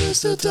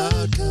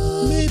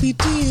BuntaVista.com. Maybe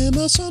DM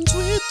us on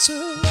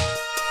Twitter.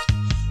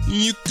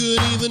 You could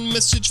even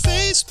message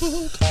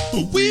Facebook,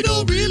 but we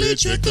don't really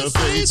check the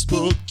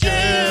Facebook.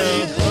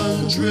 Yeah,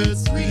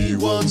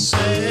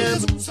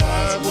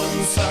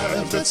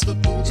 1-800-317-515. That's the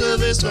Bunta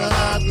Vista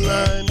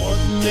hotline.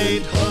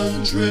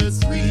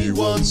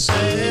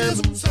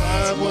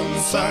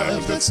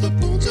 1-800-317-515. That's the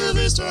Bunta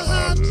Vista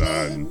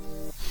hotline.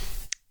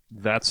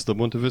 That's the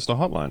Bunta Vista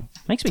hotline.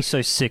 Makes me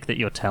so sick that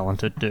you're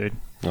talented, dude.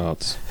 Oh,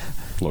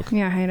 look,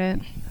 Yeah, I hate it.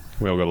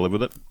 we all got to live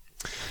with it.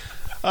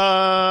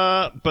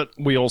 But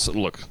we also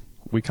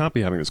we can't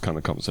be having this kind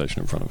of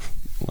conversation in front of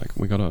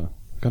we got an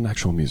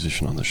actual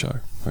musician on the show.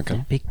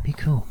 Okay, Be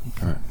cool.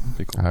 all right,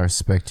 be cool. I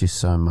respect you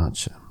so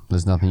much.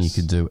 There's nothing you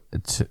could do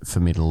for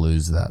me to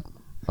lose that.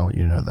 I want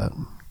you to know that.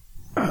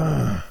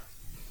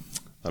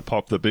 I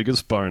popped the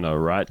biggest boner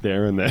right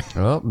there and there.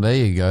 Oh, there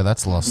you go.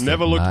 That's lost.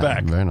 Never looked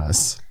back. Very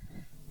nice.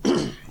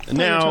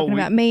 Now Talking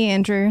about me,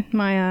 Andrew,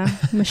 my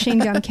Machine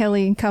Gun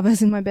Kelly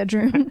covers in my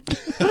bedroom.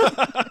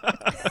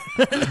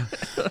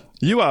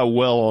 you are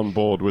well on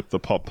board with the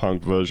pop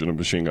punk version of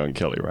Machine Gun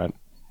Kelly, right?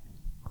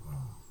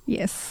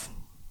 Yes.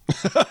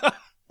 I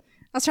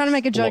was trying to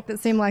make a joke that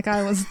seemed like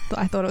I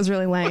thought it was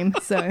really lame,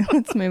 so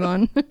let's move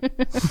on.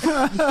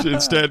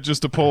 Instead,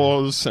 just a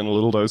pause and a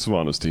little dose of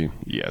honesty.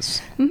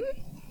 Yes.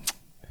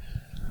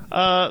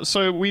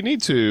 So we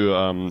need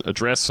to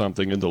address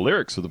something in the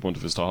lyrics of the Bunta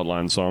Vista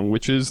Hotline song,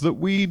 which is that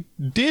we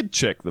did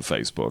check the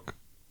Facebook.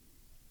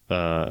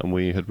 And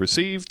we had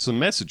received some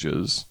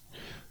messages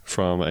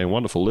from a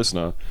wonderful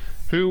listener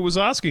who was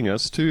asking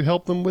us to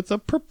help them with a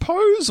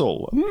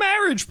proposal, a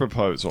marriage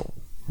proposal.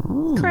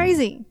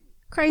 Crazy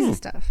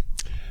stuff.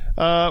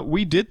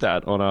 We did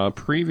that on our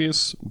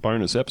previous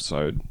bonus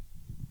episode.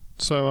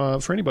 So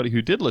for anybody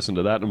who did listen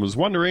to that and was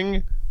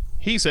wondering,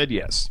 he said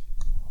yes.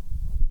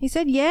 He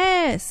said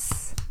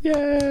yes. Yay!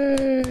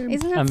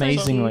 Isn't that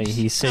Amazingly, so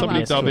he said Somebody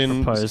yes to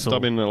a proposal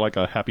dub in like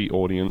a happy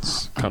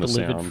audience kind of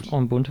delivered sound.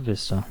 on Bunta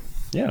Vista.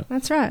 Yeah.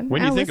 That's right.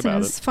 When Our you think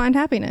about listeners find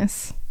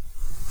happiness.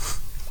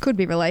 Could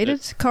be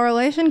related.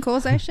 Correlation,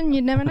 causation,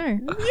 you'd never know.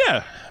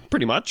 Yeah,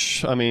 pretty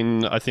much. I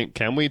mean, I think,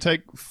 can we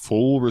take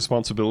full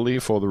responsibility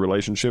for the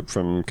relationship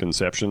from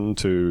conception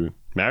to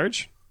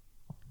marriage?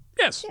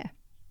 Yes. Yeah.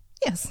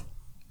 Yes.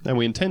 And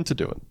we intend to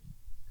do it.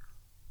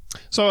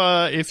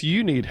 So if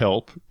you need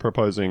help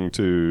proposing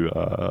to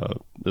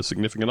a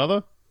significant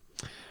other,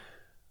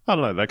 I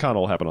don't know, that can't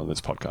all happen on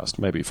this podcast.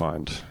 Maybe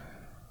find,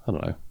 I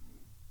don't know,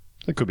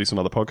 there could be some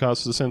other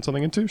podcasts to send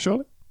something into,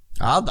 surely?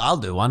 I'll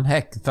do one.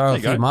 Heck, throw a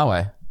you go. few my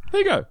way.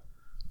 There you go.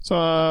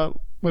 So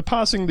we're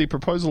passing the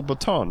proposal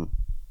baton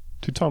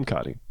to Tom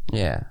Cardy.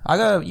 Yeah.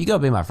 You gotta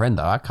be my friend,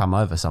 though. I come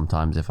over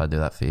sometimes if I do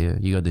that for you.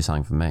 You gotta do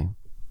something for me.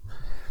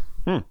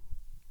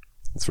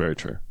 That's very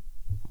true.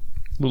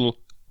 Little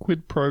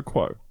quid pro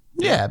quo.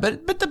 Yeah,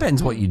 but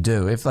depends what you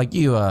do. If, like,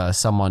 you are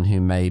someone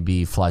who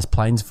maybe flies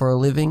planes for a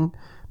living,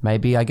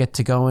 maybe I get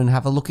to go and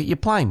have a look at your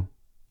plane.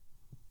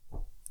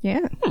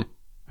 Yeah.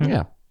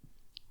 Yeah.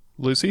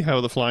 Lucy, how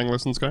are the flying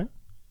lessons going?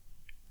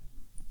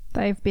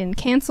 They've been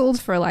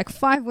cancelled for like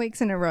 5 weeks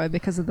in a row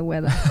because of the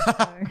weather.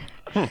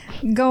 So,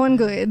 going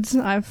good.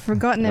 I've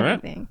forgotten All right.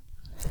 everything.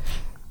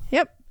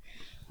 Yep.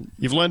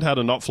 You've learned how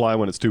to not fly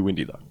when it's too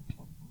windy, though.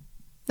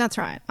 That's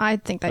right. I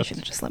think they should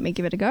have just let me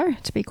give it a go,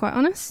 to be quite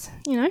honest.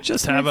 You know,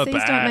 Just smooth have a seas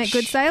don't make bash.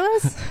 good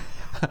sailors.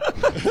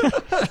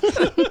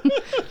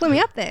 Let me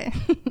up there.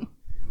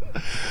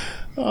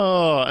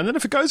 Oh, and then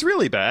if it goes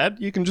really bad,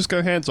 you can just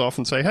go hands off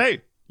and say,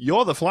 hey,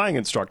 you're the flying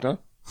instructor.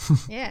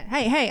 Yeah.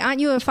 Hey,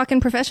 aren't you a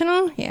fucking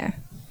professional? Yeah.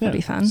 That'd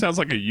be fun. Sounds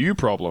like a you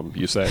problem,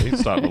 you say,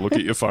 starting to look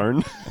at your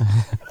phone.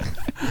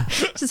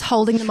 Just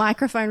holding the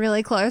microphone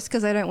really close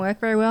because they don't work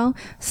very well.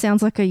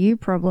 Sounds like a you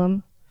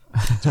problem.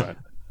 That's right.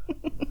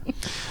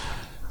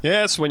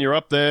 Yes, when you're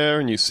up there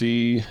and you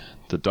see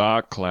the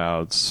dark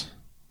clouds,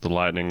 the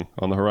lightning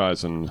on the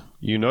horizon,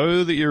 you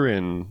know that you're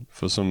in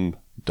for some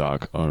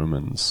dark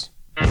omens.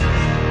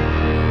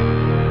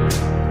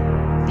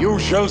 You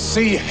shall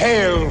see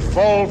hail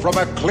fall from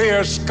a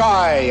clear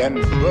sky and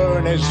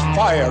burn as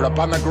fire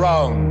upon the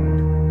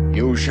ground.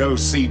 You shall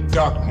see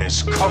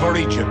darkness cover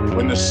Egypt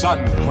when the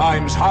sun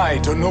climbs high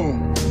to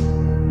noon.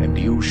 And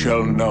you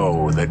shall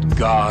know that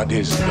God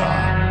is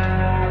God,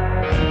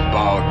 and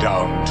bow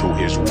down to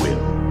his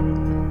will.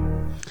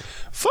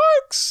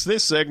 Folks,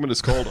 this segment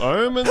is called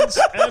Omens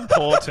and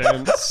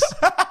Portents.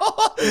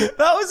 That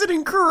was an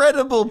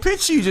incredible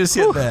pitch you just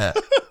hit there.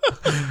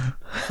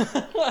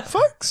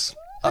 Folks,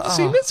 have you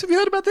seen this? Have you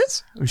heard about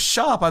this?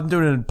 Sharp, I'm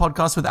doing a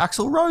podcast with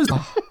Axl Rose.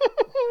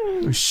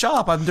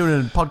 Sharp, I'm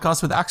doing a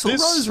podcast with Axl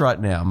This- Rose right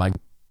now.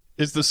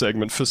 Is the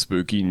segment for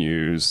spooky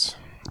news.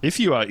 If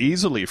you are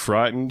easily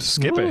frightened,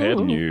 skip ahead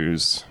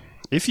news.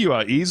 If you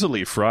are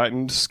easily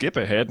frightened, skip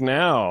ahead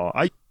now.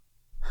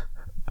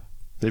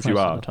 If you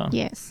Most are, of the time.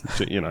 Yes.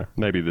 you know,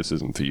 maybe this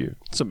isn't for you.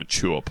 It's a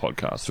mature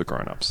podcast for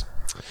grown-ups.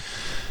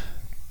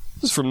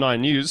 This is from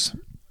 9 News.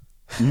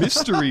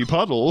 Mystery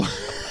puddle.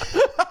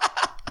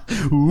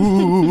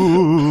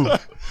 Ooh.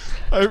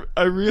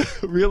 I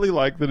really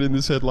like that in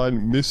this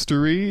headline,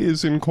 mystery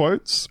is in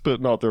quotes, but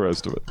not the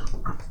rest of it.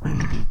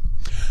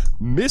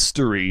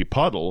 Mystery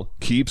puddle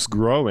keeps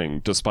growing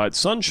despite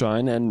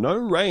sunshine and no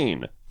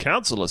rain.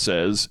 Councillor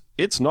says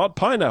it's not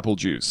pineapple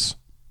juice.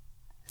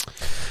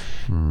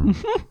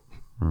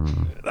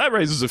 That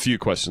raises a few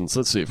questions.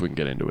 Let's see if we can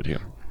get into it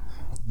here.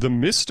 The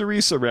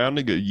mystery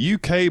surrounding a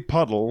UK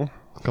puddle.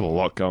 Got a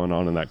lot going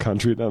on in that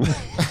country, don't they?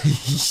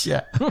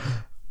 Yeah.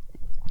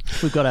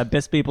 We've got our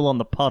best people on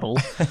the puddle.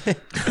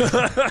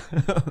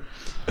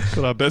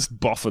 Got our best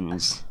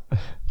boffins.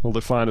 All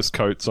the finest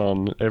coats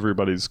on.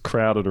 Everybody's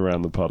crowded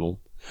around the puddle.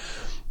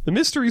 The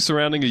mystery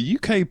surrounding a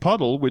UK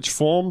puddle, which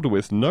formed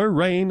with no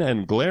rain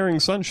and glaring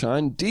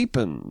sunshine,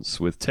 deepens,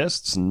 with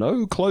tests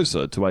no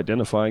closer to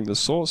identifying the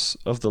source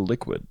of the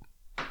liquid.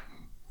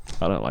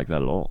 I don't like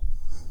that at all.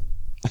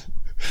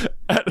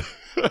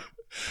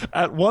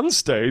 At one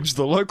stage,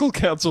 the local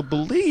council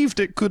believed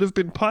it could have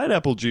been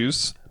pineapple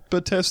juice,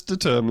 but tests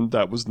determined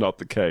that was not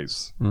the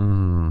case.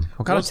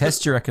 What kind of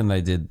test do you reckon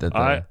they did?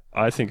 I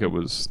think it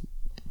was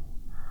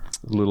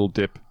a little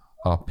dip.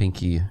 Oh,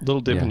 pinky. Little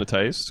dip Yeah. in the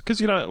taste,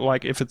 because you know,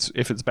 like if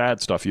it's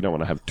bad stuff, you don't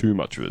want to have too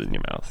much of it in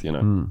your mouth, you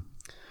know.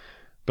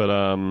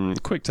 But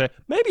quick taste,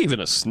 maybe even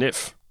a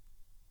sniff,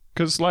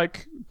 because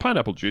like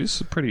pineapple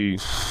juice, pretty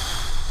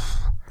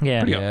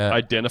Yeah. Yeah.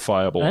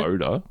 identifiable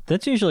odor.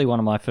 That's usually one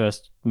of my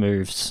first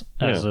moves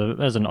as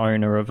an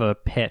owner of a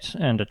pet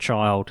and a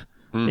child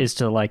is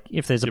to, like,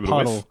 if there's Give a it a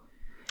whiff. puddle,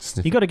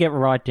 Sniff. you got to get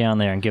right down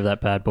there and give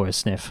that bad boy a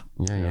sniff.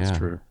 Yeah, That's yeah.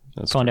 true.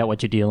 That's Find out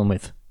what you're dealing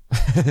with.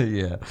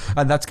 Yeah.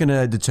 And that's going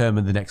to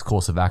determine the next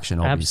course of action,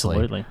 obviously.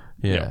 Absolutely.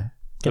 Yeah.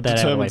 Get It that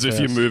out of the way determines if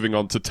you're first. moving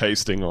on to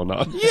tasting or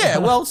not. Yeah,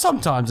 well,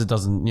 sometimes it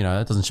doesn't,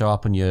 it doesn't show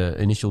up on your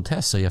initial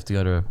test, so you have to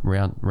go to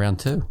round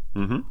two.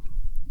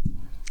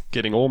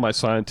 Getting all my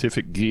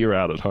scientific gear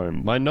out at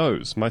home. My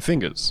nose, my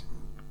fingers.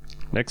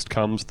 Next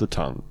comes the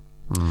tongue.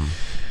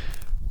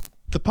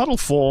 The puddle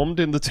formed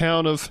in the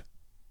town of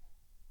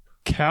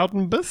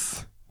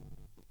Cowdenbeath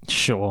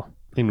Sure.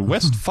 in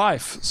West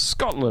Fife,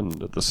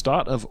 Scotland, at the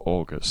start of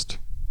August.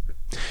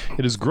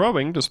 It is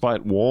growing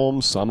despite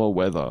warm summer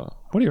weather.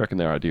 What do you reckon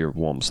their idea of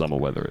warm summer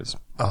weather is?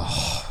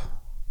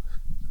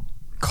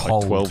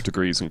 Cold. Like 12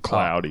 degrees and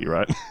cloudy,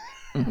 right?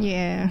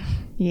 Yeah.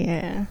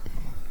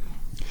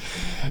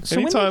 So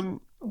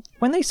Anytime...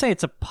 when they say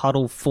it's a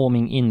puddle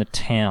forming in the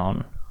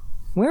town,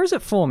 where is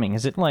it forming?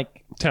 Is it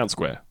like... Town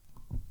square.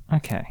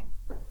 Okay.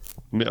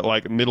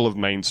 Like middle of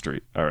Main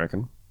Street, I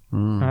reckon.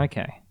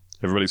 Okay.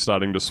 Everybody's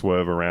starting to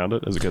swerve around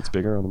it as it gets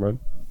bigger on the road.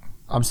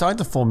 I'm starting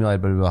to formulate a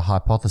bit of a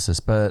hypothesis,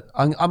 but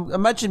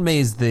imagine me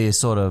as the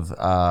sort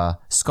of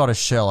Scottish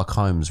Sherlock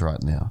Holmes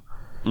right now.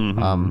 But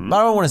I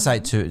don't want to say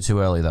it too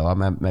early, though.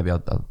 Maybe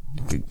I'll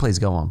please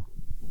go on.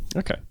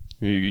 Okay.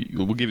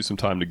 We'll give you some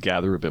time to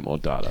gather a bit more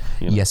data.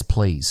 You know? Yes,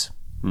 please.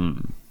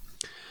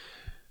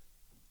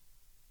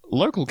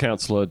 Local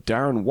councillor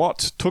Darren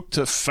Watt took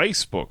to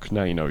Facebook,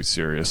 now you know he's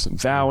serious,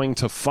 vowing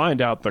to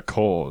find out the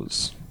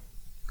cause.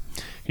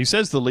 He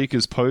says the leak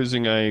is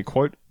posing a,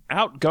 quote,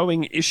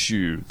 outgoing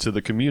issue to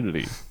the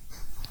community.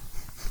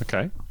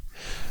 Okay.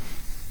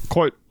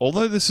 Quote,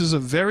 although this is a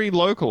very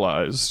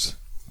localized...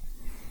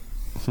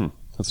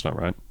 that's not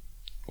right.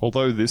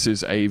 Although this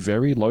is a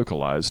very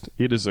localized,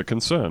 it is a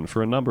concern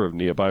for a number of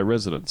nearby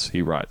residents,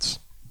 he writes.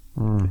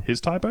 His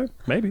typo?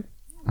 Maybe.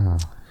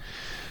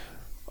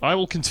 I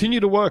will continue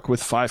to work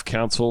with Fife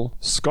Council,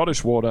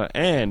 Scottish Water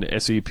and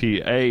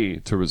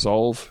SEPA to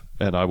resolve,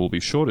 and I will be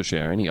sure to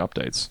share any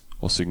updates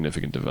or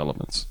significant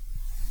developments.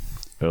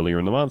 Earlier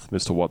in the month,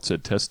 Mr. Watt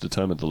said tests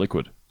determined the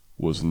liquid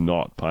was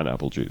not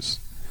pineapple juice.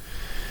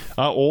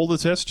 Are all the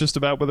tests just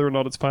about whether or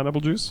not it's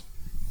pineapple juice?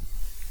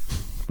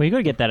 Well, you got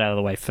to get that out of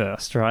the way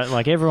first, right?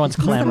 Like, everyone's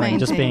clamoring,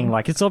 just being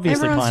like, it's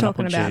obviously Everyone's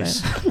pineapple talking about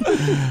juice.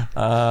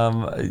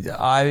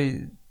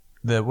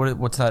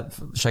 What's that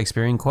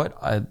Shakespearean quote?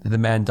 The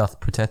man doth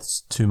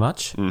protest too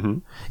much. Mm-hmm.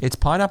 It's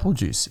pineapple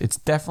juice. It's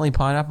definitely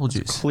pineapple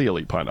juice.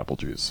 Clearly pineapple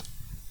juice.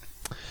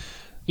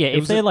 Yeah,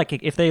 if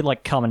they're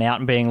coming out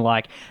and being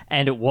like,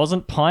 and it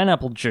wasn't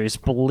pineapple juice,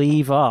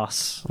 believe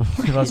us,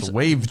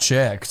 We've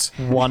checked.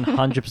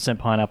 100%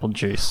 pineapple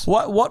juice.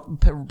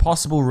 What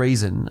possible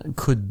reason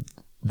could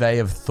they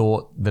have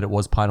thought that it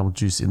was pineapple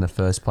juice in the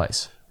first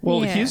place?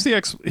 Well, Yeah. here's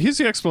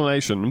the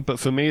explanation, but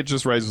for me it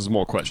just raises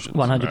more questions.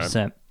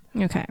 100%.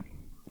 Okay.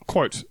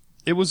 Quote,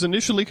 it was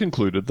initially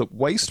concluded that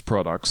waste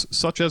products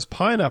such as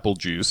pineapple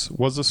juice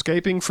was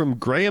escaping from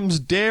Graham's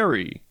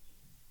Dairy.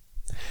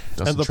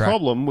 And the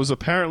problem was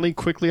apparently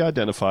quickly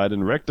identified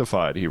and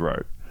rectified, he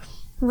wrote.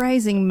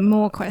 Raising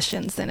more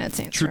questions than it's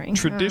answering.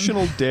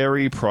 Traditional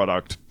dairy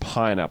product,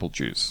 pineapple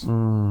juice.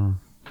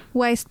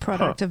 Waste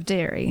product of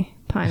dairy,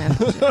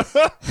 pineapple juice.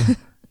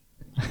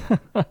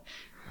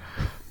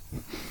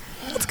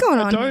 What's going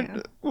on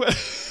here?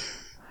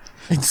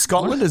 In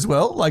Scotland as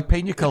well? Like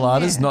pina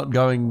coladas not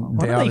going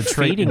What down are a they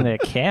tree. feeding their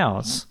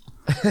cows?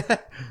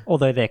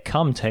 Although their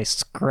cum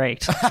tastes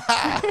great.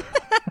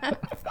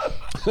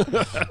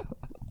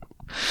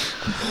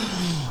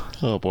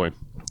 Oh boy.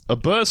 A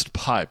burst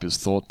pipe is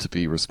thought to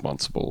be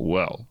responsible.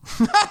 Well,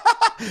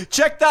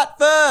 Check that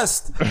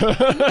first!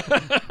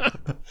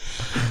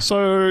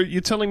 so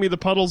you're telling me the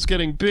puddle's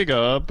getting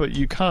bigger, but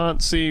you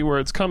can't see where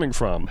it's coming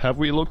from. Have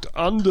we looked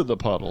under the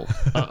puddle?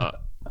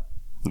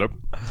 Nope.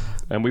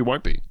 And we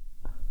won't be.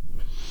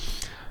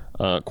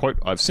 Quote,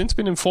 I've since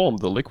been informed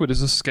the liquid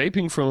is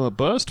escaping from a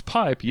burst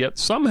pipe, yet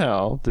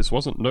somehow this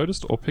wasn't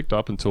noticed or picked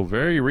up until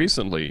very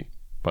recently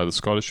by the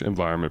Scottish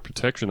Environment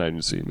Protection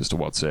Agency, Mr.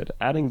 Watt said,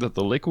 adding that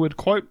the liquid,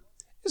 quote,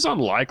 is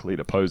unlikely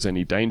to pose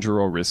any danger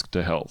or risk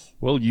to health.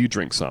 Well, you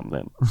drink some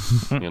then,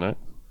 you know?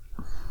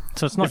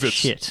 So it's not If it's-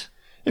 shit.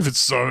 If it's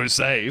so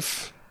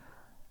safe.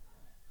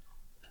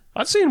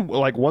 I've seen,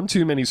 like, one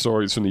too many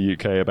stories from the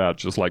UK about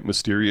just, like,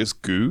 mysterious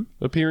goo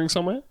appearing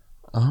somewhere.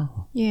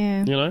 Yeah.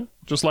 You know?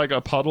 Just like a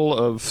puddle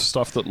of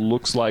stuff that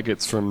looks like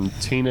it's from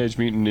Teenage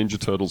Mutant Ninja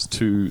Turtles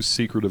 2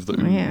 Secret of the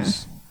Ooze. Yeah.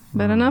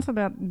 But enough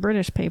about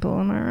British people,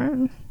 am I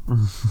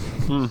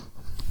right?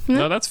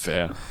 No, that's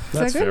fair.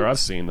 That's good? fair. I've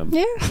seen them.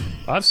 Yeah.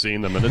 I've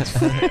seen them and it's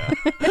fair.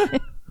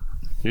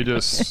 You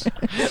just...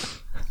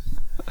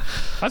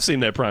 I've seen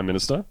their Prime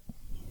Minister.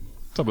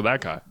 What's up with that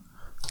guy?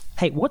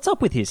 Hey, what's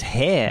up with his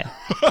hair?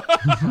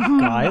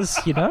 Guys,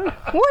 you know?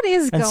 What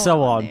is And going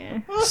so on on.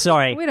 there?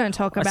 Sorry. We don't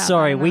talk about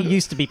Sorry, that we enough.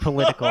 used to be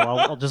political.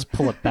 I'll just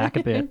pull it back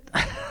a bit.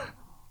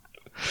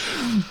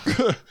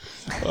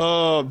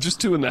 Oh, I'm just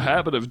too in the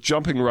habit of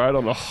jumping right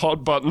on a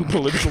hot button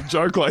political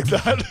joke like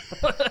that.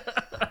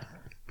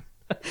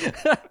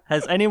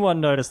 Has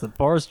anyone noticed that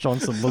Boris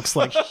Johnson looks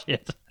like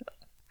shit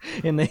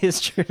in the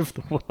history of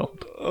the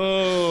world?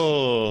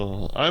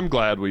 Oh, I'm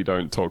glad we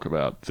don't talk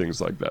about things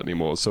like that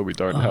anymore, so we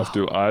don't have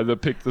to either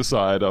pick the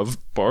side of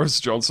Boris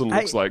Johnson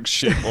looks like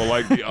shit, or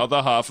like the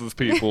other half of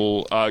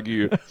people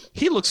argue,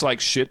 he looks like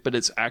shit, but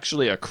it's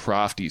actually a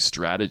crafty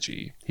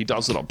strategy. He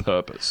does it on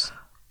purpose.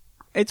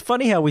 It's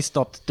funny how we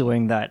stopped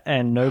doing that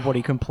and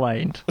nobody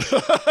complained.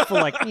 For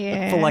like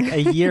Yeah. a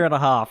year and a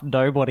half,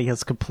 nobody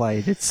has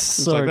complained. It's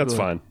so It's like, that's good.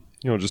 fine.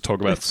 You want to just talk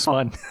about It's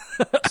fun.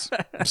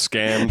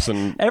 scams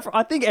and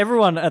I think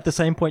everyone at the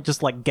same point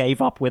just like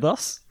gave up with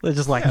us. They're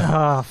just like,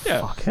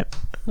 fuck it.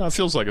 no, it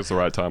feels like it's the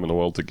right time in the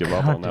world to give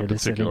up Can't on that do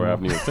this particular anymore.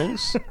 avenue of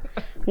things.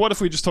 What if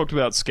we just talked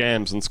about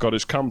scams and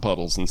Scottish cum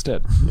puddles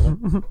instead? You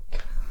know?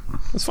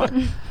 That's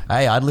fine.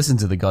 Hey, I'd listen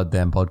to the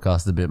goddamn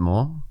podcast a bit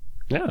more.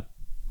 Yeah,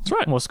 that's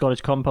right. More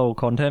Scottish Compole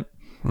content.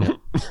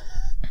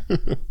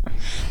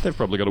 They've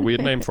probably got a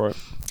weird name for it.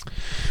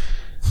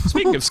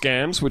 Speaking of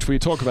scams, which we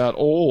talk about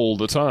all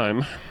the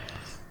time,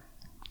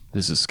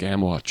 this is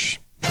Scam Watch.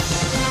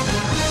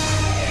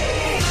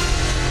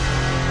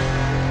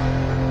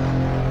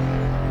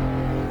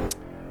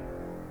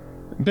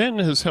 Ben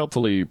has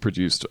helpfully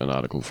produced an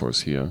article for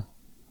us here.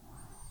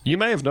 You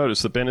may have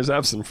noticed that Ben is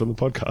absent from the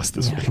podcast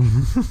this week.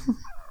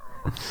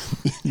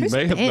 You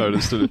may have Ben?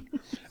 noticed it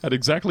at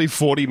exactly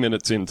 40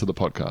 minutes into the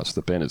podcast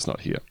that Ben is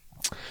not here.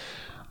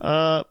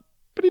 But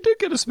he did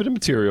get us a bit of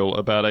material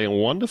about a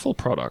wonderful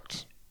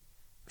product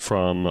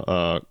from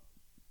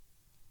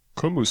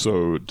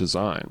Komuso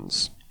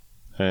Designs.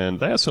 And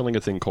they are selling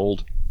a thing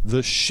called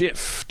The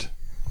Shift.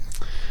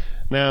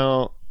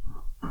 Now,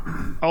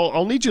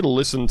 I'll need you to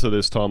listen to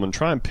this, Tom, and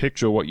try and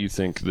picture what you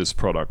think this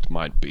product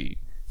might be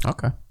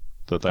Okay.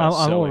 that they're I'm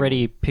selling.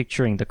 already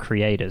picturing the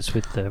creators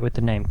with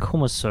the name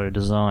Komuso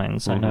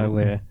Designs. I know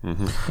we're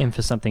in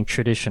for something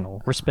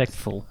traditional,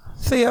 respectful.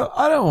 Theo,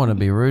 I don't want to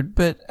be rude,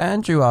 but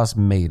Andrew asked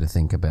me to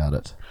think about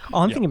it. Oh,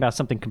 I'm thinking about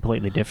something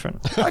completely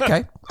different.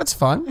 Okay, that's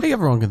fine.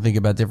 Everyone can think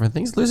about different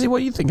things. Lucy, what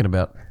are you thinking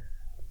about?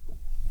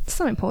 It's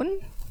not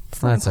important.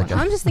 That's okay.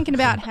 I'm just thinking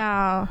about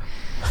how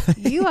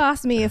you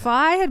asked me if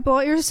I had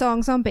bought your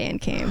songs on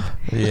Bandcamp.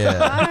 Yeah.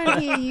 I don't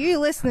hear you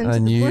listening to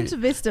And the you- Bunta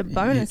Vista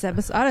bonus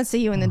episode. I don't see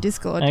you in the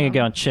Discord. I'm gonna Tom.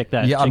 go and check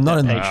that. Yeah, check I'm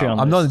not that in Patreon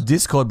I'm not in list.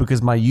 Discord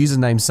because my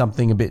username's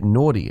something a bit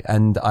naughty,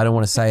 and I don't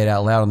want to say it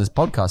out loud on this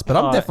podcast. But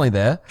I'm definitely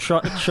there.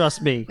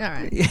 Trust me, All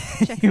right.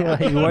 Check you it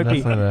out. won't be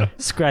Definitely there.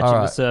 scratching All the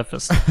right.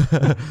 surface.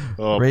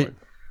 Oh, Re- boy.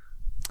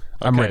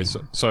 I'm Okay,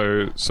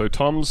 ready. So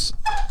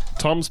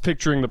Tom's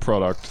picturing the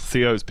product,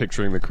 Theo's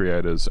picturing the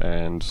creators,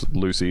 and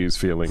Lucy's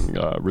feeling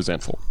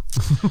resentful.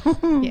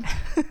 Yeah.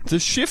 The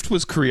Shift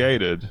was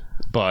created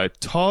by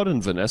Todd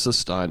and Vanessa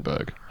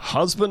Steinberg,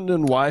 husband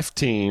and wife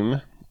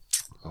team.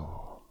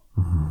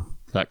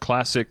 That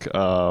classic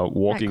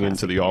walking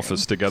into the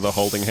office together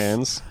holding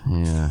hands.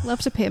 Yeah.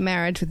 Love to pair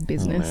marriage with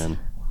business. Man.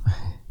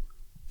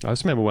 I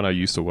just remember when I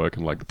used to work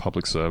in like the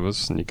public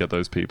service, and you get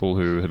those people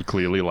who had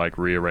clearly like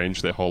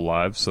rearranged their whole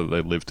lives so that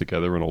they lived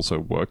together and also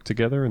worked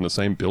together in the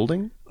same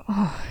building.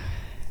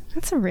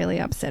 That's a really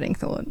upsetting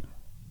thought.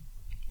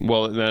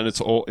 Well, then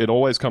it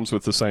always comes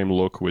with the same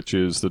look, which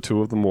is the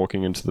two of them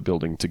walking into the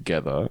building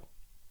together,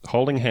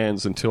 holding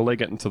hands until they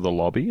get into the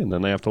lobby, and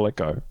then they have to let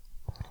go.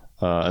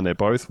 And they're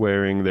both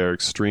wearing their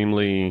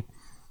extremely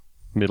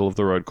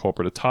middle-of-the-road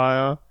corporate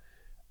attire,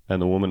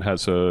 and the woman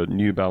has her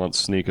New Balance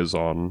sneakers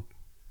on,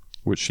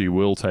 which she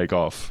will take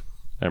off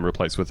and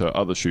replace with her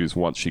other shoes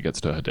once she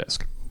gets to her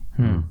desk.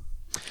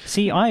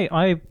 See,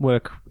 I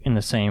work in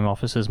the same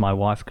office as my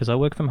wife because I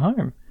work from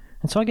home.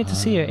 And so I get to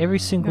see her every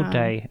single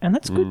day. And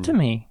that's good to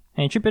me,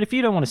 Andrew. But if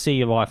you don't want to see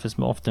your wife as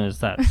often as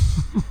that,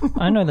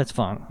 I know that's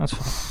fine. That's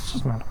fine. It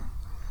doesn't matter.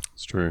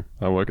 It's true.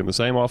 I work in the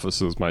same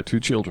office as my two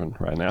children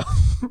right now.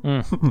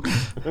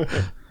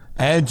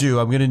 Andrew,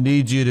 I'm going to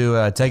need you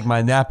to take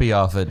my nappy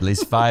off at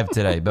least 5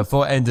 today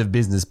before end of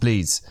business,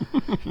 please.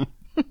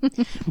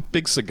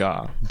 Big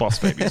cigar, boss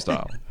baby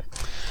style.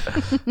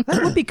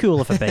 That would be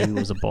cool if a baby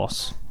was a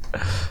boss.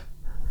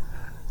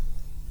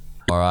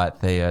 All right,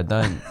 Theo,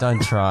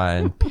 don't try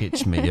and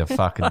pitch me your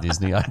fucking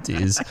Disney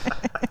ideas.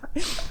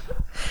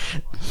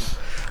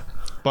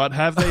 But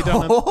have they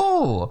done it?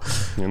 Oh,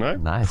 You know?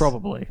 nice.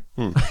 Probably.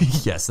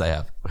 Yes, they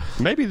have.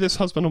 Maybe this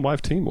husband and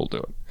wife team will do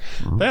it.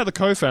 They are the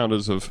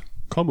co-founders of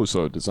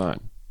Komuso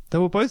Design. They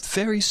were both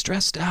very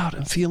stressed out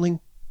and feeling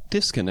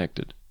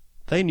disconnected.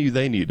 They knew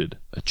they needed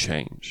a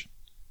change.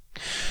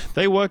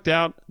 They worked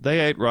out, they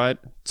ate right,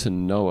 to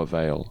no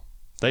avail.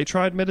 They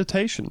tried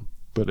meditation,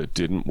 but it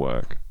didn't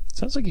work.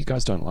 Sounds like you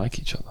guys don't like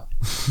each other.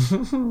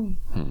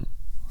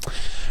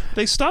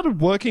 They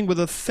started working with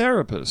a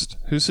therapist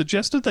who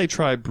suggested they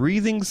try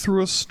breathing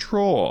through a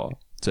straw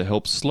to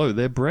help slow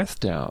their breath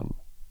down.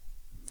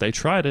 They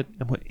tried it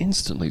and were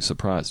instantly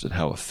surprised at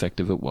how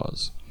effective it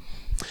was.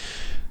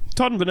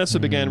 Todd and Vanessa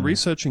began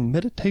researching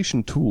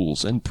meditation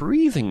tools and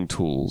breathing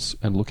tools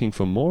and looking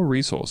for more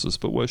resources,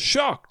 but were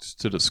shocked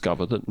to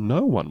discover that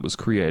no one was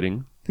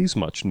creating these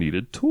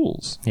much-needed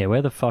tools. Yeah,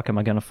 where the fuck am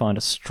I going to find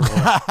a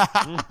straw?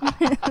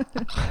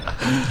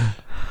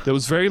 There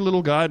was very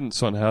little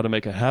guidance on how to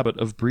make a habit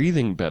of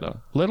breathing better,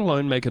 let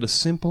alone make it a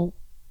simple,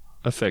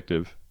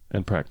 effective,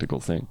 and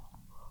practical thing.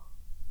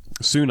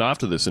 Soon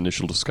after this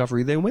initial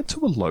discovery, they went to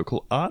a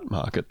local art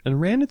market and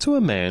ran into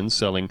a man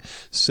selling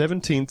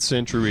 17th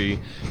century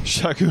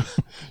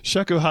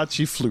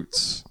shakuhachi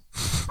flutes.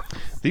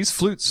 These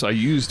flutes are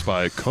used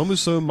by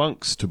Komuso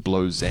monks to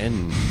blow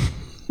zen.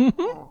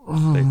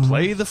 They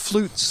play the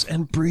flutes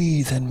and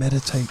breathe and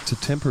meditate to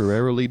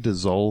temporarily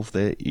dissolve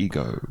their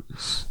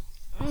egos.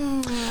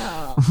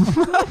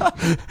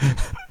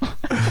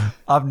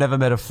 I've never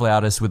met a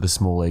flautist with a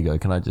small ego,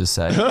 can I just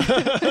say?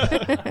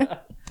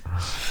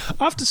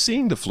 After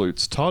seeing the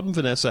flutes, Todd and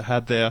Vanessa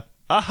had their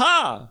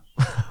aha!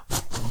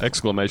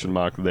 exclamation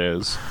mark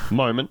theirs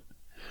moment,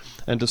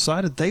 and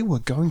decided they were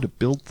going to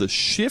build the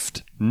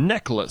Shift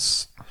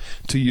necklace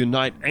to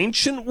unite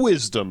ancient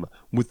wisdom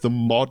with the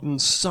modern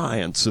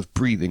science of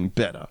breathing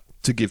better,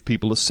 to give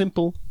people a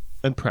simple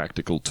and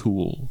practical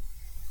tool.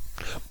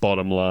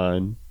 Bottom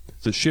line,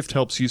 the Shift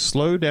helps you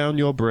slow down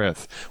your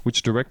breath,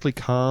 which directly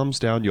calms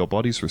down your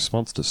body's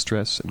response to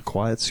stress and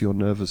quiets your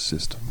nervous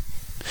system.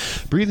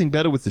 Breathing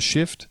better with the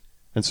Shift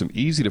and some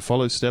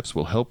easy-to-follow steps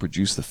will help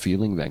reduce the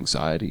feeling of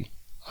anxiety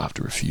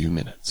after a few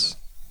minutes.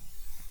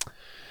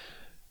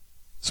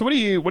 So what are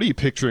you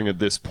picturing at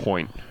this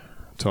point,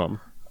 Tom?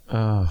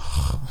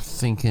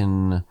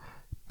 Thinking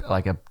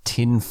like a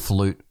tin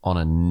flute on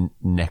a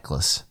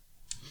necklace.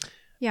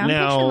 Yeah, I'm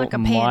Now, picturing like a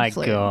pan My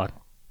flute. God.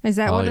 Is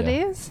that what yeah. it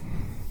is?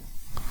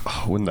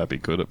 Oh, wouldn't that be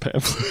good at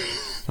pamphlet?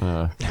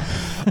 I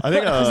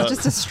think Is it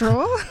just a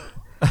straw?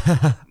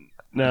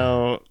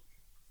 now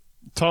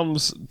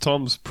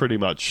Tom's pretty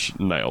much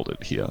nailed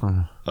it here.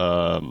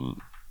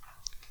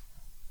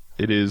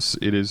 It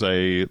is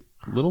a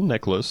little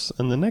necklace,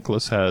 and the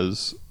necklace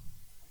has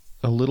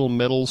a little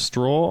metal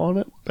straw on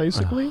it,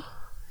 basically.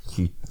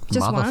 You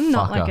Just one,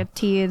 not like motherfucker. a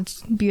tiered,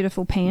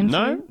 beautiful pan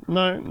flute?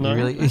 No. You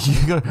really,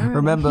 you got to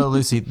remember,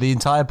 Lucy. The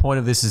entire point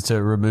of this is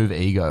to remove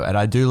ego, and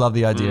I do love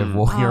the idea of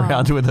walking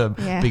around with a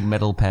yeah. big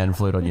metal pan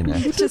flute on your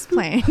neck. Just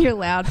playing your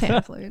loud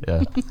pan flute.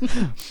 Yeah.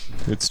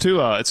 It's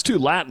too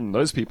Latin.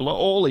 Those people are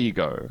all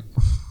ego.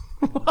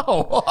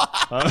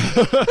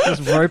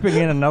 Just roping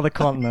in another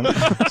continent.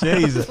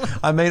 Jeez.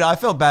 I mean, I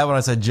felt bad when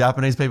I said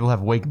Japanese people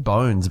have weak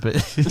bones, but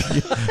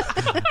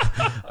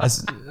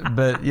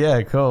but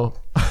yeah, cool.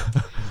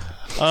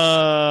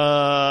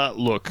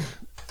 Look,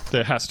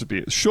 there has to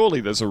be.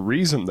 Surely there's a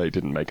reason they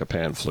didn't make a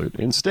pan flute.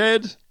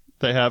 Instead,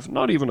 they have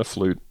not even a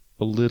flute,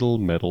 a little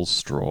metal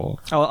straw.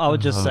 I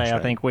would just say, I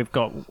think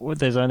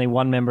there's only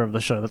one member of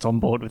the show that's on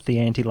board with the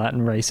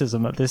anti-Latin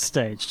racism at this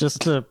stage,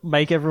 just to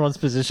make everyone's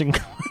position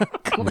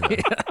clear.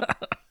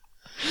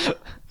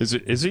 Is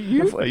it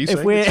you? Are you If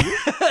saying we're it's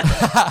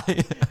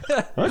you?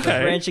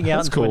 Okay, branching out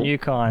that's into a cool. new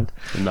kind.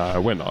 No,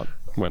 we're not.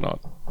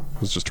 I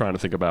was just trying to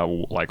think about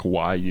like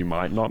why you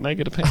might not make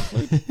it a pan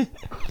flute.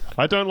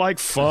 I don't like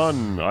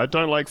fun.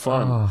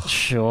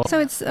 Sure. So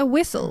it's a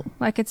whistle.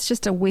 Like it's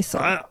just a whistle.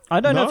 I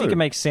don't know if No. you can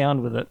make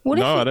sound with it. What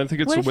if No, you- I don't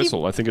think it's what a if you-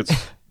 whistle. I think it's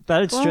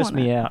That'd Blow stress on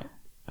me it. out.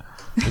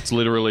 it's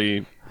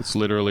literally a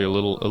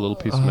little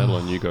piece of metal,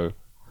 and you go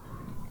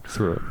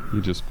through it.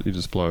 You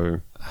just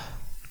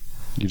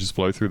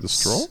blow through the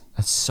straw.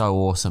 That's so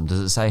awesome. Does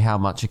it say how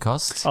much it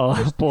costs?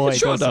 Oh boy, It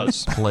sure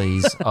does it? does.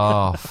 Please.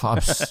 Oh,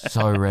 I'm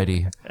so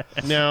ready.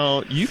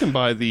 Now you can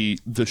buy the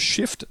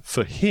Shift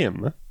for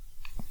him.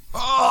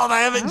 Oh, they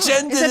have it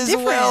gendered Is it as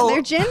different? well.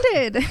 They're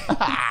gendered.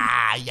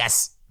 Ah,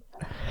 yes.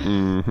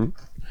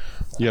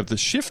 You have the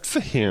Shift for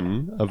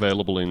him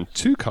available in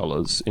 2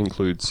 colors.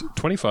 Includes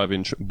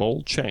 25-inch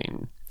ball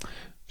chain.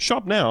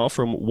 Shop now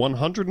from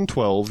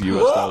 $112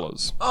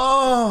 US.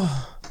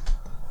 Oh.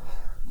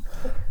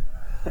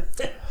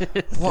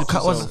 What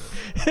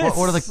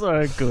are the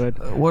So good.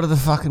 what are the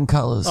fucking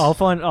colors? I'll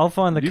find the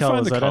You find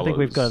colours. the I don't think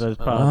we've got colours.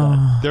 those part of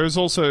that. There is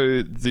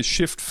also the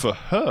Shift for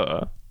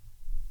her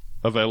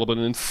available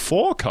in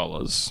 4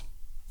 colors.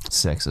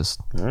 Sexist.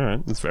 All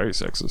right, it's very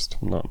sexist.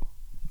 I'm not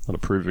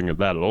approving of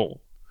that at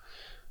all.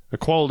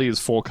 Equality is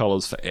 4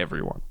 colors for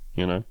everyone,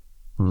 you know?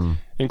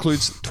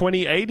 Includes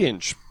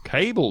 28-inch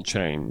cable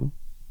chain,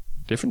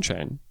 different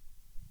chain.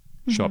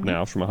 Shop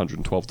now from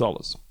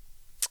 $112.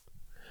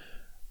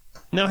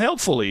 Now,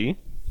 helpfully,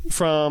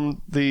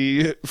 from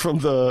the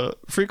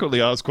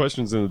frequently asked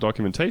questions in the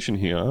documentation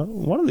here,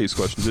 one of these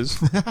questions is,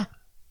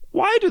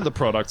 why do the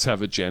products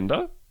have a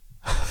gender?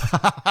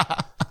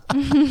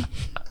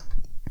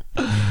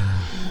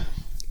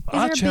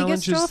 Is there a bigger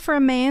straw for a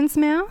man's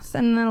mouth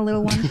and then a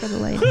little one for the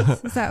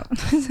ladies? Is that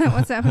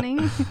what's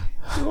happening?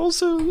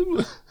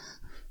 Also,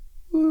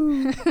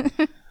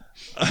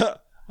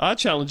 our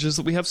challenge is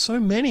that we have so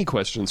many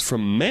questions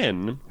from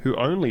men who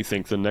only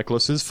think the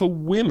necklace is for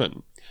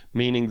women,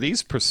 meaning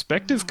these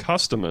prospective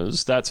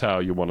customers, that's how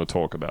you want to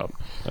talk about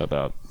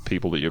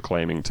people that you're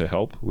claiming to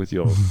help with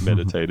your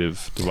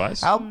meditative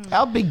device.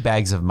 Our big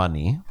bags of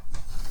money.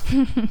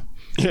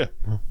 Yeah.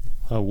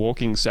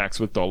 Walking sacks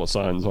with dollar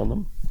signs on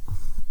them.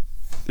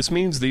 This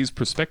means these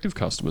prospective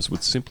customers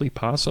would simply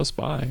pass us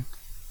by,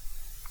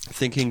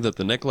 thinking that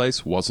the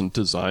necklace wasn't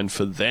designed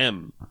for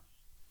them.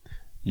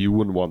 You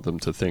wouldn't want them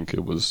to think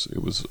it was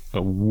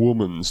a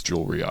woman's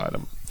jewelry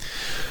item.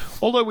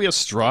 Although we are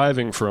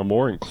striving for a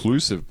more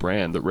inclusive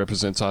brand that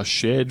represents our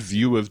shared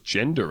view of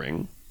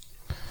gendering,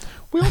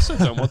 we also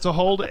don't want to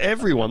hold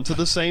everyone to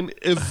the same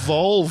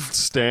evolved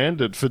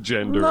standard for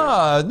gendering.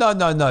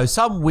 No.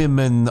 Some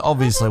women,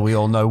 obviously, we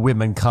all know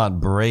women can't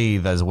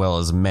breathe as well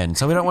as men.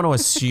 So we don't want to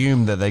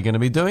assume that they're going to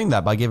be doing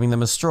that by giving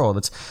them a straw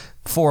that's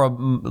for a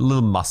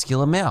little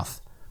muscular mouth,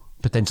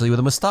 potentially with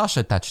a moustache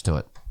attached to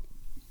it.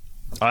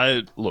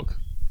 Look,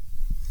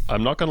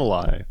 I'm not going to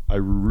lie. I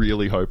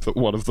really hope that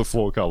one of the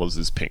 4 colors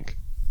is pink.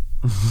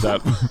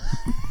 That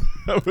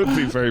would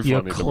be very funny.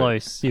 You're to me.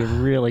 close. You're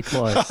really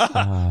close.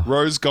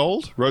 Rose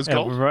gold? Rose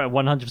gold?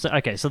 100%.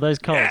 Okay, so those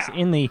colors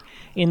in the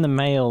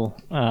male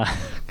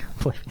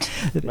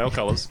Male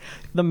colors.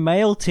 the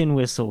male tin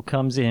whistle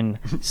comes in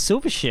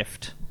silver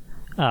shift,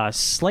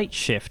 slate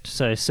shift,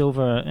 so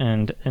silver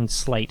and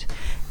slate,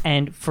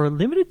 and for a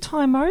limited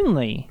time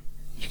only,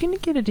 you're going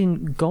to get it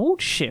in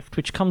gold shift,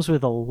 which comes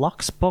with a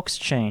Lux box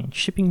chain,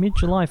 shipping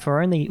mid-July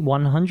for only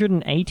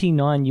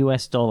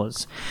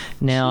 $189.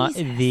 Now,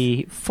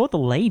 for the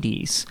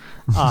ladies,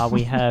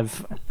 we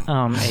have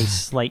a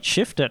slate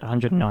shift at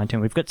 $119.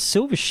 We've got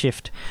silver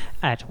shift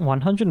at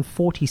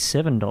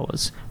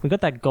 $147. We've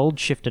got that gold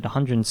shift at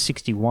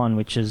 $161,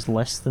 which is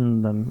less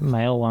than the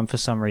male one for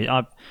some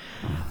reason.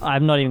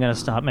 I'm not even going to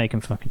start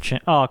making fucking chain.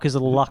 Oh, because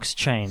of the Lux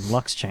chain.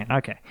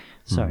 Okay.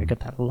 Sorry, got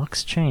that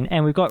Lux chain.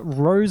 And we've got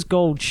rose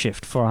gold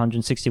shift for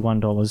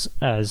 $161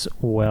 as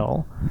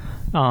well.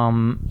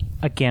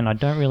 Again, I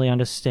don't really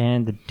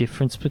understand the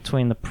difference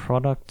between the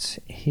products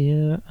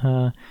here.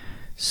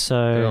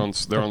 So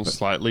They're on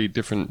slightly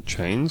different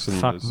chains. And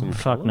fuck there's some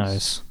fuck colours.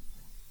 knows.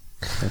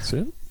 That's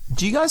it.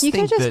 Do you guys You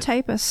think could just that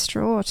tape a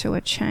straw to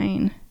a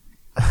chain,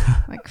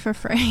 like for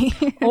free.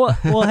 well,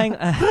 hang,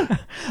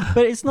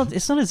 but it's not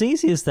as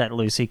easy as that,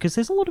 Lucy, because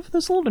there's a lot of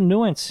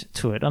nuance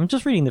to it. I'm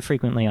just reading the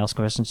frequently asked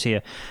questions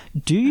here.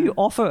 Do you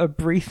offer a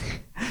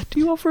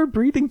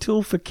breathing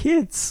tool for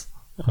kids?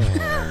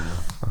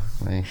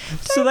 me?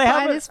 So they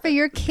Buy have this for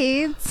your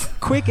kids.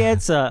 quick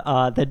answer.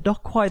 They're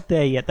not quite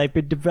there yet. They've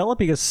been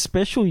developing a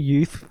special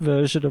youth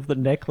version of the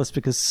necklace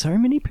because so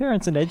many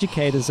parents and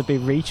educators have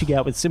been reaching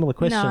out with similar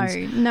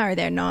questions. No,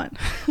 they're not.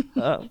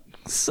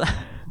 So,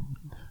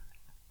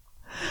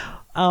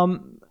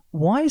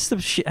 why is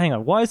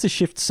the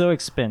shift so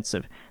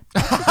expensive?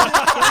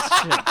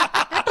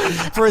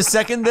 For a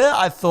second there,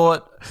 I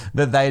thought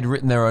that they'd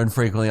written their own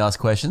frequently asked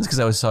questions because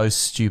they were so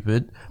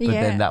stupid. But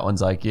Yeah. then that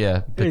one's like,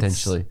 yeah,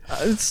 potentially.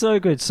 It's so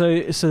good.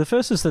 So the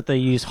first is that they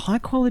use high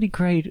quality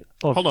grade.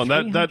 Of Hold on,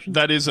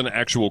 that is an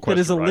actual question.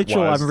 That is a right?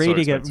 literal. Why is I'm it so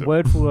reading it expensive?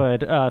 word for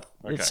word.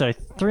 Okay. So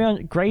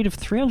 300 grade of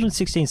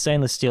 316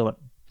 stainless steel. It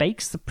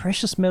bakes the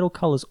precious metal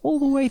colors all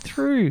the way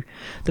through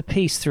the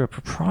piece through a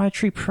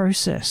proprietary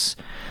process.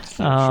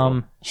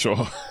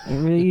 Sure.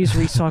 Use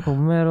recycled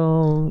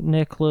metal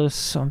necklace,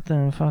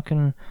 something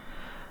fucking.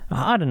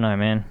 I don't know,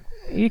 man.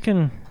 You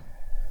can.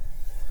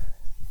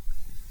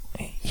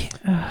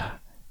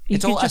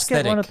 It's all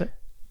aesthetic.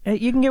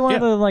 You can get one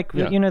of the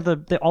Yeah.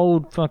 the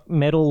old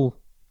metal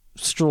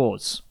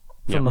straws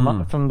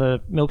from from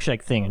the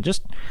milkshake thing, and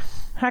just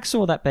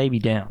hacksaw that baby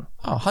down.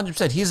 Oh,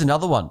 100%. Here's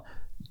another one.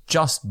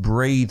 Just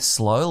breathe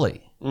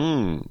slowly.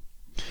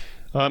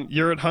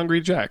 You're at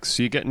Hungry Jack's.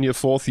 You're getting your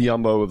fourth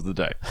yumbo of the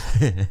day.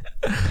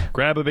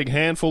 Grab a big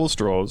handful of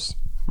straws.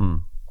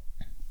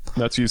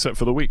 That's you set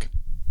for the week.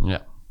 Yeah.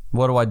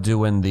 What do I do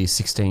when the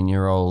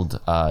 16-year-old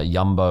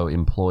Yumbo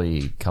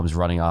employee comes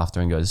running after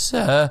and goes,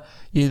 "Sir,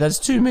 that's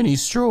too many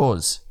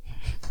straws."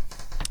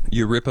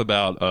 You rip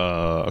about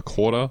a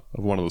quarter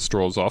of one of the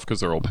straws off because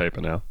they're all paper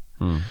now.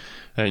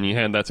 And you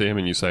hand that to him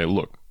and you say,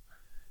 "Look,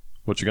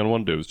 what you're going to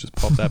want to do is just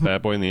pop that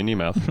bad boy in your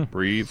mouth.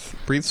 Breathe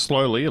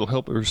slowly. It'll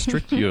help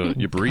restrict your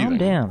breathing. Calm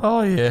down.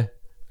 Oh, yeah.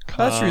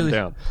 That's Calm really...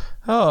 down.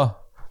 Oh,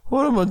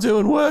 what am I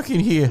doing working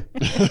here?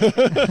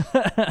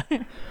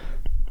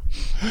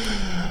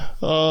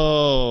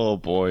 Oh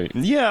boy,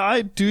 yeah,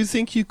 I do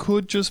think you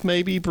could just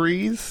maybe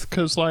breathe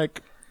because,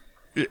 like,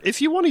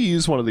 if you want to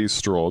use one of these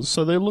straws,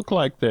 so they look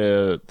like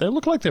they're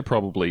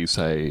probably,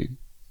 say,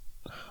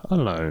 I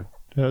don't know.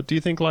 Do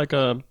you think like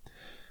a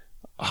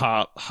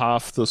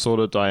half the sort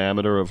of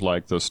diameter of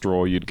like the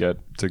straw you'd get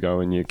to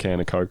go in your can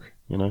of Coke?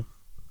 You know,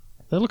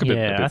 they look a bit.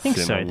 Yeah, I think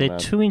thin so. on They're that.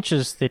 2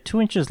 inches. They're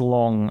 2 inches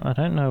long. I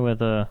don't know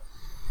whether.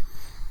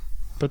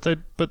 But they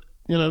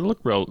look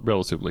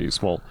relatively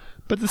small.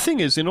 But the thing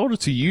is, in order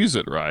to use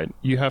it right,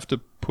 you have to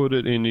put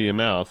it into your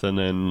mouth and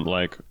then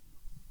like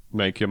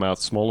make your mouth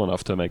small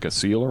enough to make a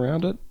seal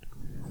around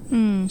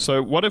it.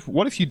 So what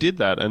if you did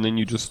that and then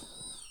you just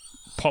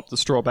pop the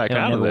straw back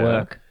It'll out of never there?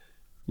 work.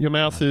 Your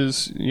mouth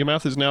is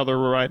now the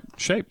right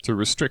shape to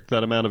restrict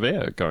that amount of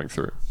air going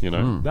through. You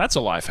know, that's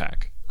a life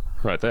hack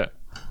right there.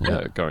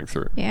 Yeah, going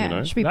through. Yeah, you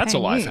know? should be That's a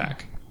paying life you.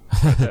 hack.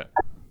 Right there.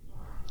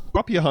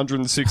 Drop your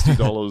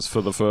 $160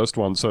 for the first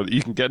one so that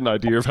you can get an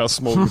idea of how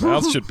small your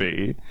mouth should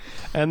be.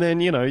 And then,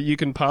 you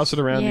can pass it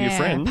around to your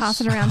friends.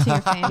 Pass it around to your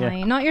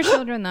family. Not your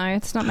children, though.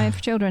 It's not made for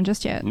children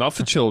just yet. Not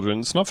for children.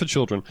 It's not for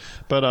children.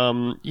 But,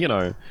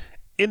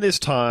 in this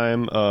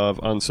time of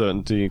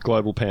uncertainty,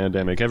 global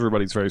pandemic,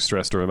 everybody's very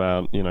stressed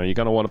about, you're going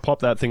to want to pop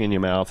that thing in your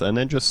mouth and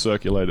then just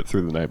circulate it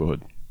through the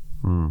neighborhood.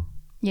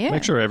 Yeah.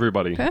 Make sure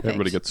everybody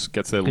Perfect.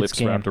 gets their lips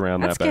scheme. wrapped around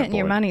That's that bad getting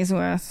your boy. money's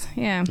worth.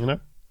 Yeah. You know?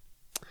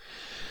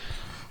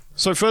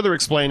 So further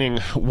explaining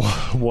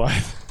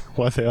why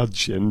they are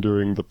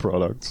gendering the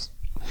products.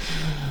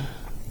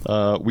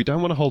 We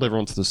don't want to hold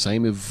everyone to the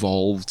same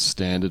evolved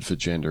standard for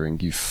gendering,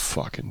 you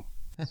fucking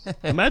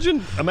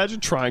Imagine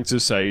trying to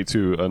say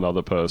to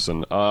another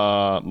person,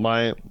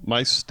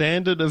 my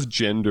standard of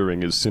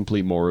gendering is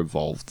simply more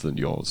evolved than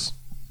yours.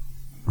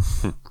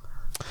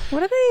 What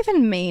do they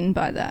even mean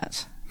by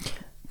that?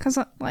 Because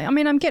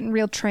I'm getting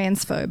real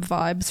transphobe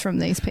vibes from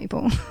these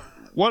people.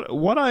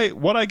 What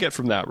I get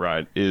from that,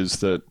 right, is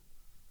that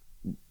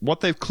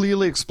what they've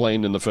clearly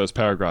explained in the first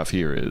paragraph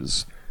here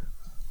is,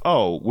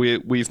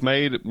 we've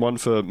made one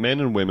for men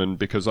and women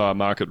because our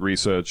market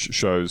research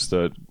shows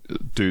that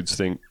dudes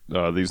think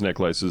these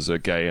necklaces are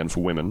gay and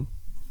for women,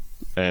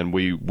 and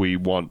we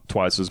want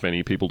twice as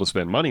many people to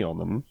spend money on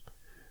them,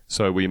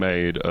 so we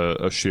made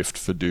a shift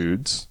for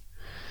dudes,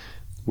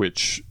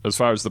 which, as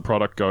far as the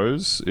product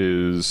goes,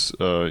 is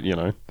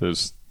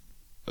there's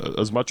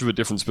as much of a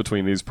difference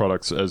between these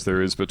products as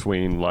there is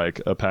between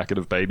like a packet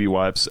of baby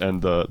wipes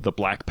and the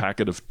black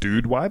packet of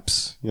dude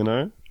wipes,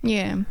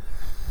 Yeah.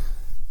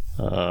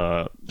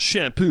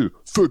 Shampoo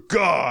for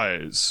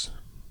guys.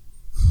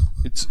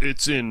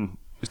 It's in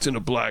a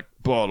black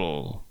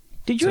bottle.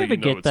 Did you So ever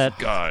know get it's that?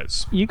 for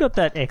guys? You got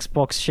that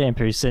Xbox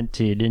shampoo sent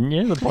to you, didn't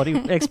you? The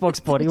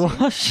Xbox body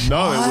wash.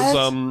 No, it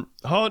was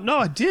Oh no,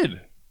 I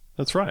did.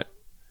 That's right.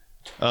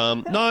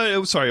 No, it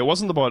was, sorry, it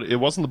wasn't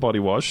the body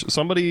wash.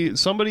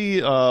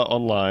 Somebody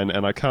online,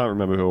 and I can't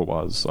remember who it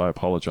was. I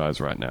apologize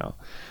right now.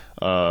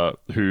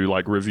 Who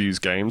like reviews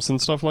games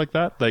and stuff like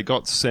that. They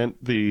got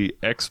sent the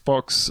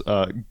Xbox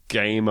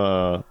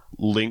Gamer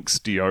Lynx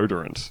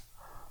deodorant.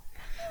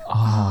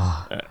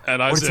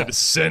 And I said,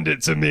 send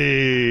it to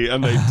me.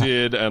 And they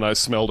did, and I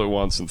smelled it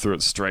once and threw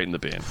it straight in the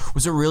bin.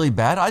 Was it really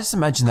bad? I just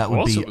imagine that would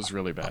Also, be it was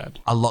really bad.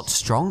 a lot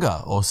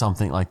stronger or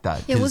something like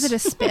that. Yeah, was it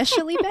 'cause-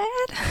 especially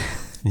bad?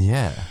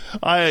 Yeah.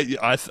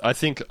 I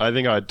think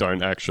I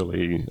don't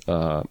actually.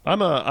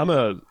 I'm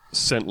a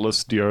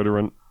scentless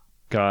deodorant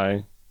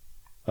guy,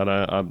 and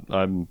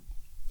I'm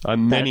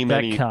many.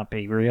 That can't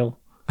be real.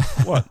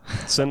 What?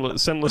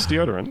 Scentless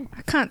deodorant?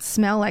 I can't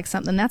smell like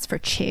something. That's for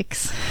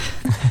chicks.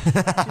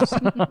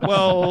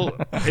 Well,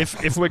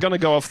 if we're going to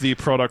go off the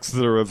products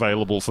that are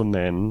available for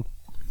men,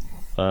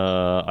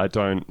 I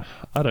don't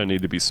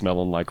need to be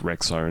smelling like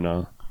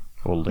Rexona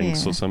or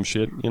Lynx or some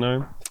shit,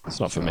 It's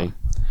not for me.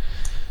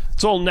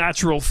 It's all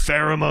natural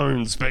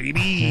pheromones,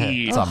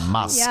 baby. It's a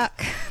musk.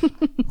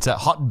 Yuck. It's a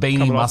hot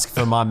beanie musk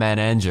for my man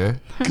Andrew.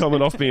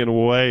 Coming off me in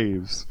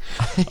waves.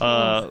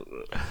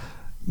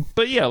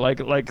 But yeah,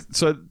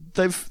 so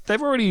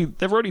they've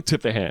already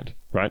tipped their hand,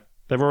 right?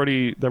 They've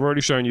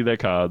already shown you their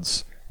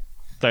cards.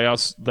 They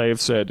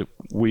have said,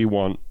 we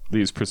want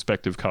these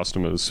prospective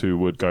customers who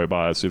would go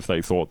buy us if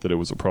they thought that it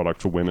was a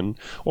product for women,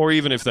 or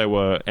even if they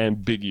were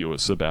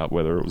ambiguous about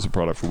whether it was a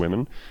product for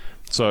women.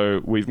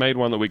 So we've made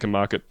one that we can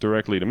market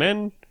directly to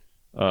men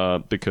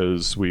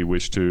because we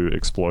wish to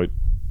exploit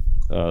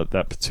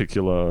that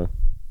particular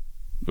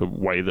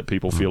way that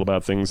people feel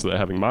about things that are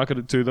having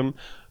marketed to them.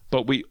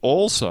 But we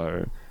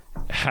also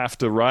have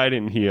to write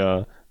in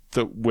here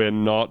that we're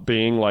not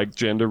being like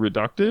gender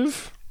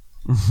reductive.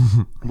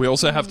 We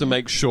also have to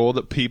make sure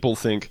that people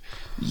think,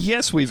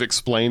 yes, we've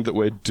explained that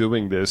we're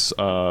doing this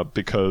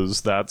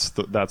because that's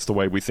the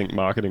way we think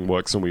marketing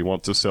works and we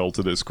want to sell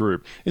to this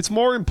group. It's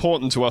more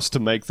important to us to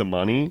make the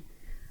money.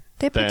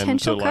 They're than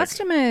potential to,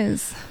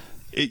 customers.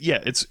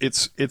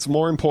 It's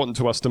more important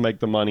to us to make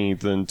the money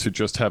than to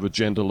just have a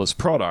genderless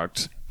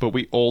product, but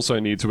we also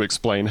need to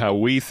explain how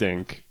we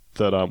think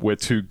that we're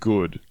too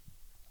good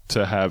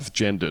to have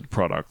gendered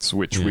products,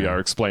 which we are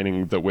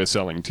explaining that we're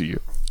selling to you.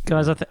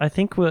 Guys, I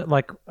think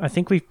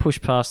we've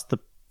pushed past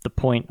the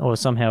point, or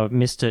somehow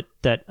missed it,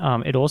 that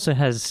it also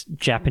has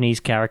Japanese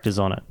characters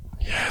on it.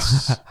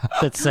 Yes.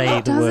 That say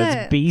the Does words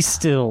it? "be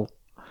still."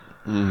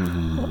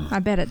 I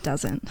bet it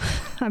doesn't.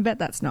 I bet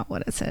that's not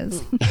what it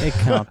says. It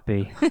can't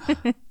be.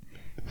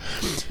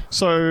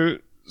 So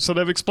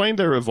they've explained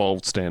their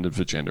evolved standard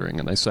for gendering,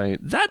 and they say,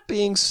 that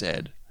being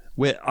said,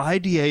 we're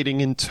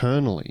ideating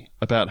internally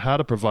about how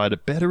to provide a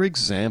better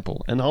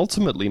example and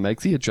ultimately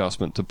make the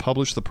adjustment to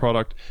publish the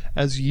product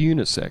as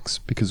unisex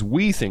because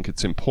we think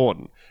it's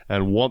important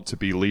and want to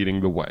be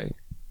leading the way.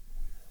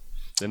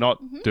 They're not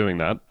doing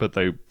that, but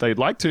they'd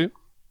like to.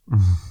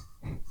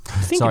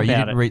 Think Sorry, you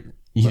about didn't it. read.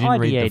 You didn't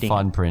read the Ideating.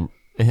 fine print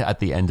at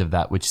the end of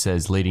that, which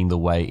says "leading the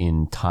way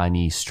in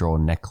tiny straw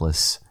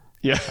necklace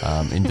Yeah.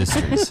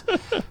 industries."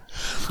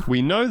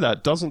 We know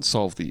that doesn't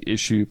solve the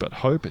issue, but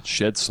hope it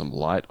sheds some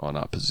light on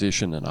our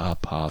position and our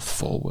path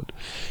forward.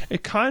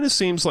 It kind of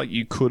seems like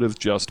you could have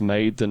just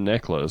made the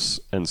necklace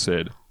and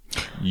said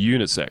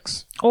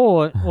unisex.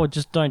 Or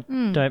just don't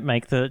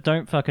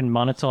fucking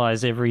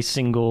monetize every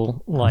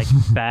single like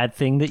bad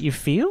thing that you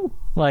feel.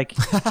 Like,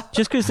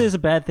 just because there's a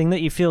bad thing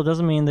that you feel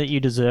doesn't mean that you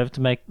deserve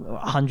to make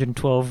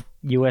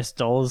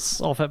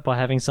 $112 off it by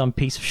having some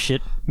piece of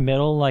shit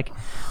metal. Like,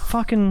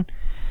 fucking,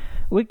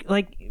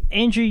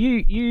 Andrew,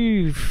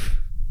 you've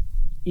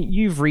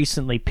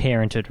recently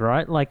parented,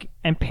 right? Like,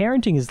 and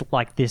parenting is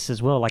like this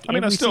as well. Like I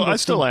mean, I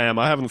still am.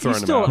 I haven't thrown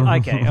him still, out.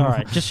 okay, all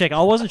right. Just check.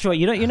 I wasn't sure.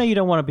 You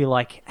don't want to be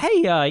like,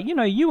 hey,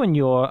 you and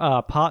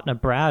your partner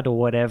Brad or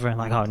whatever, and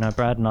like, oh no,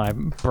 Brad and I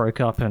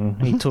broke up,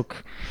 and he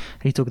took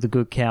the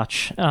good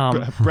couch.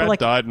 Brad like,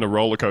 died in a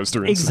roller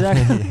coaster incident.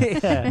 exactly.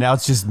 Yeah. Now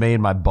it's just me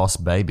and my boss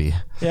baby.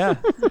 Yeah,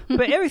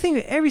 but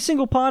every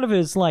single part of it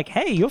is like,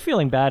 hey, you're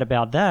feeling bad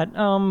about that.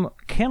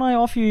 Can I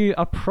offer you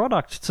a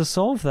product to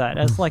solve that?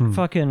 As like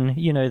fucking,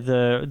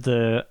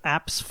 the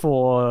apps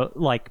for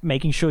like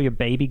making sure your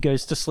baby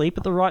goes to sleep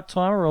at the right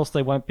time, or else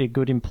they won't be a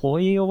good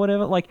employee or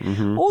whatever. Like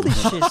all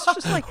this shit. It's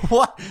just like,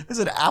 What? There's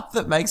an app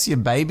that makes your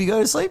baby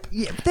go to sleep?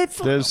 yeah,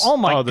 There's- oh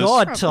my there's-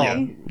 god,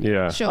 Probably. Tom.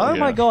 Yeah. Sure. Oh yeah.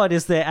 my god,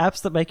 is there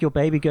apps that make your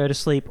baby go to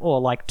sleep or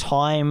like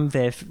time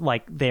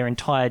their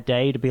entire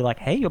day to be like,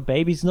 hey, your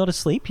baby's not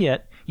asleep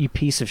yet, you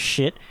piece of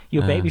shit.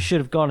 Your baby should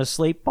have gone to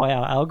sleep by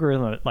our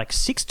algorithm at like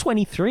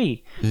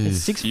 6:23. It's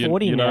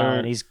 6:40 You now know-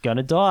 and he's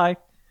gonna die.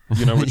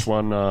 You know which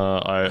one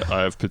I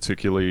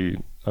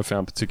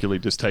found particularly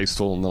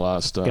distasteful in the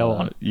last Go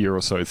on. year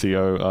or so,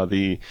 Theo, are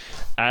the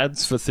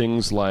ads for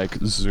things like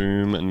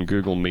Zoom and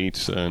Google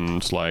Meet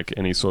and like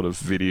any sort of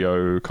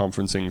video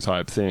conferencing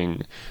type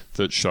thing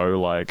that show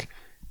like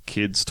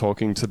kids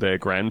talking to their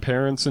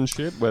grandparents and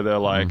shit, where they're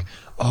like,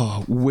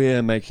 oh,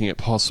 we're making it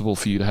possible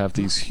for you to have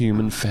these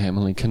human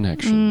family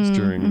connections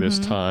during this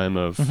time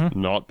of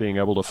not being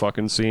able to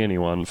fucking see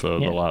anyone for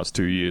Yeah. the last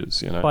 2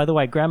 years, you know? By the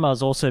way,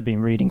 Grandma's also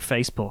been reading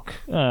Facebook,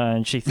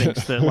 and she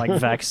thinks that like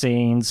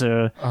vaccines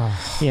are,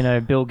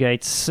 Bill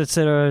Gates,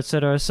 etc.,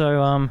 etc.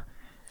 So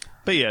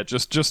But yeah,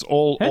 just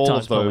all her of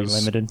time's probably those.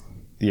 limited.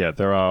 Yeah,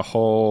 there are a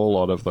whole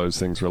lot of those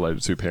things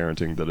related to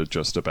parenting that are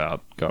just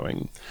about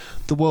going,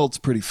 the world's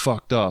pretty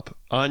fucked up.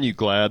 Aren't you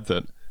glad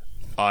that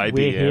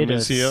We're here IBM to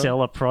is here?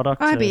 sell a product.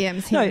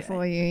 IBM's here No,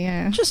 for you,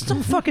 yeah. Just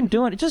stop fucking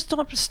doing it. Just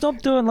stop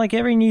doing like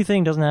every new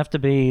thing doesn't have to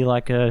be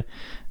like a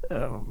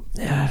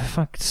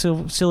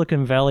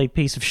Silicon Valley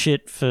piece of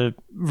shit for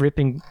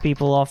ripping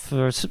people off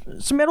for some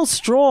metal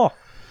straw.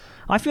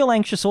 I feel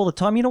anxious all the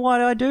time. You know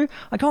what I do?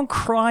 I go and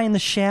cry in the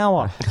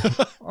shower.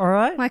 All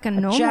right? Like a I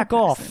normal jack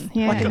off. person.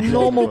 Yeah. Like a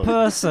normal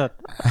person.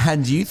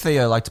 And you,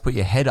 Theo, like to put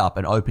your head up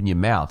and open your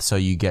mouth so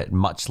you get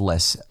much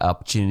less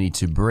opportunity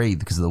to breathe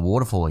because of the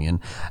water falling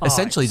in.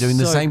 Essentially It's doing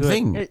the so same good.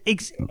 thing.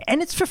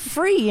 And it's for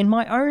free in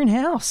my own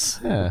house.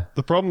 Yeah.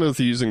 The problem with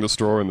using the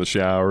straw in the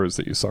shower is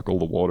that you suck all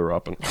the water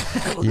up, and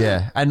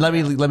Yeah. And let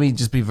me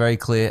just be very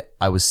clear.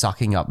 I was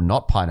sucking up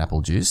not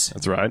pineapple juice.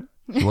 that's right.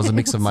 It was a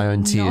mix of my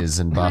own tears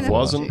and bath pineapple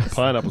water. Wasn't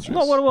pineapple juice.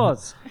 Not what it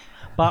was.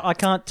 But I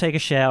can't take a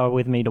shower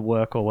with me to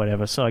work or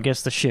whatever, so I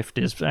guess the shift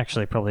is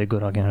actually probably a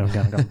good idea. I'm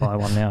going to go buy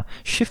one now.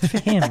 Shift for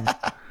him.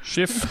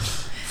 Shift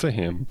for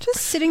him. Just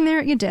sitting there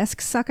at your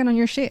desk sucking on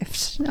your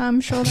shift. I'm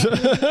sure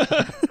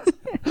that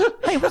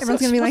Hey, everyone's going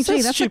to be like, what's that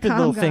gee, that's a stupid calm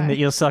little guy. thing that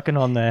you're sucking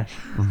on there?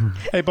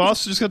 Hey,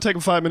 boss, just gonna take a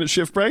 5-minute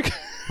shift break.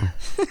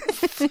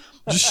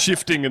 Just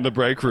shifting in the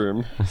break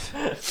room.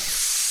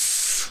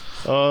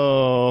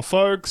 Oh,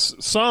 folks,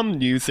 some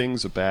new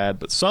things are bad,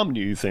 but some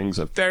new things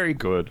are very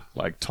good,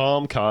 like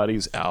Tom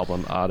Cardy's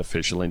album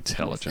Artificial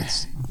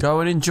Intelligence. Go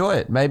and enjoy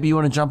it. Maybe you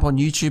want to jump on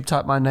YouTube,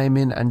 type my name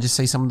in, and just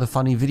see some of the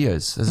funny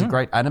videos. There's a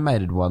great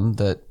animated one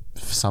that,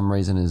 for some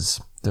reason,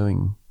 is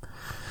doing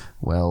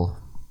well.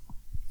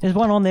 There's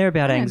one on there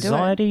about Yeah, do it.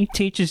 anxiety,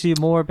 teaches you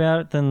more about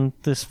it than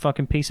this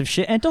fucking piece of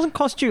shit. And it doesn't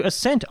cost you a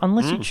cent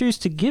unless you choose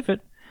to give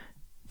it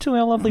to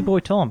our lovely boy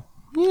Tom.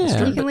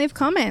 Yeah. you can leave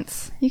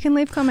comments. You can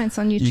leave comments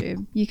on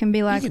YouTube. You can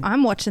be like,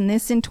 I'm watching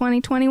this in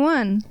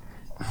 2021.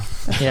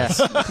 Yes.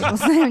 People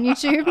say on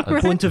YouTube.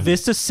 right? Punta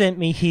Vista sent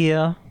me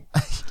here.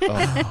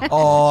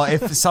 Oh,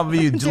 if some of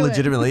you, Do it.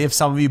 legitimately, if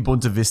some of you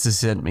Bunta Vista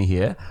sent me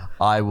here,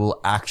 I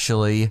will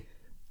actually...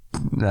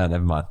 No,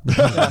 never mind.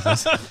 I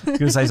was going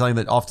to say something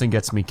that often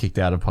gets me kicked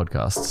out of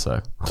podcasts,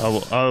 so...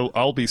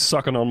 I'll be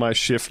sucking on my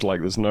shift like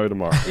there's no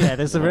tomorrow. Yeah,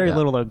 there's a very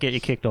little that'll get you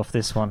kicked off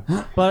this one.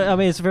 But I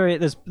mean, it's very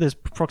there's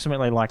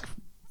approximately like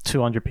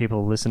 200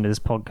 people who listen to this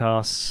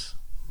podcast.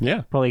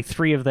 Yeah. Probably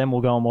 3 of them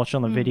will go and watch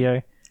on the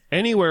video.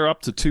 Anywhere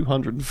up to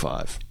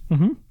 205.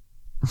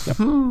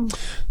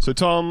 So,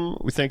 Tom,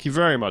 we thank you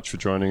very much for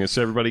joining us.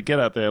 Everybody, get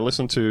out there,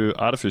 listen to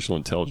Artificial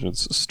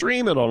Intelligence,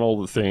 stream it on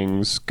all the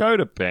things, go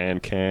to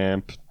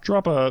Bandcamp,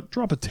 drop a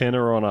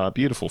tenner on our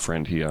beautiful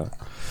friend here.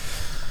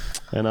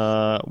 And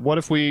what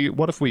if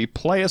we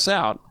play us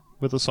out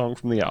with a song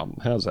from the album?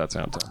 How's that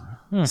sound,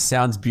 Tom?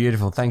 Sounds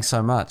beautiful. Thanks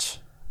so much.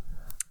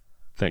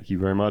 Thank you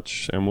very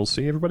much, and we'll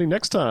see everybody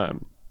next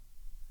time.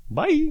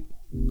 Bye.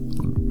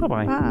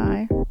 Bye-bye.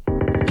 Bye.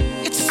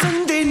 It's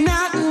Sunday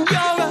night and you're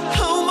at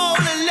home all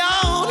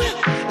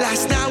alone.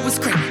 Last night was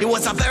great, it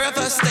was our very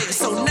first date,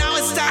 so now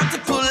it's time to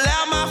pull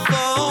out my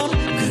phone.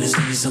 I'm gonna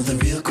send you something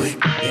real quick,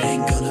 it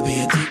ain't gonna be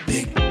a deep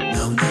pic,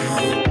 no.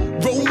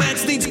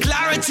 Romance needs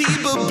clarity,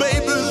 but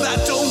baby,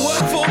 that don't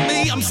work for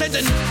me. I'm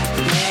sending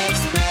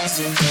text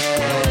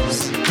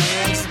messages.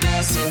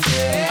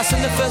 I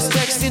send the first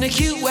text in a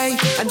cute way,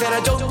 and then I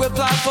don't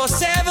reply for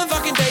 7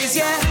 fucking days,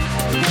 yeah.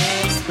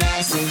 Text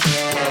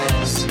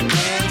messages.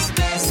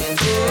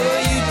 Oh,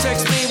 you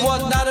text me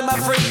what night am I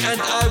free?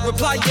 And I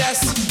reply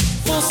yes,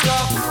 full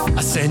stop.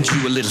 I send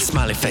you a little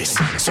smiley face,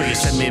 so you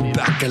send me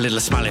back a little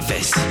smiley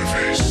face.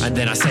 And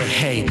then I say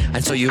hey,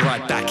 and so you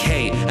write back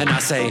hey, and I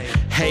say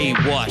hey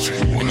what?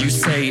 And you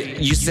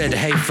said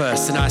hey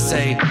first, and I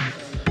say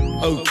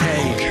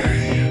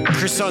okay.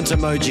 Croissant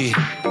emoji,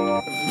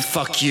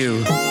 fuck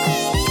you.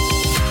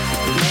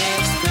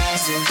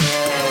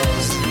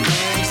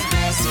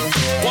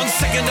 One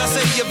second I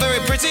say you're very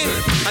pretty,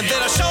 and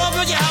then I show up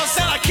at your house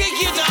and I kick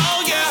you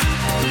down, yeah.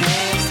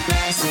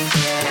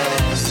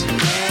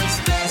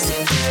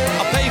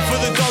 I pay for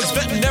the dog's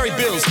veterinary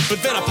bills,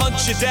 but then I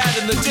punch your dad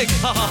in the dick,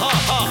 ha ha ha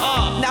ha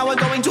ha. Now I'm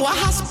going to a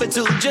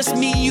hospital, just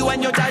me, you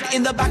and your dad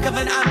in the back of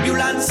an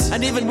ambulance.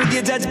 And even with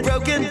your dad's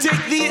broken dick,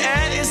 the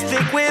air is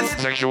thick with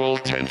Sexual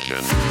tension.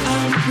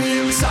 I'm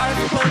really sorry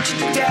for punching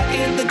your dad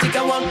in the dick,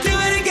 I won't do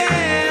it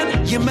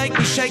again. You make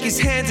me shake his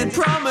hands and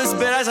promise,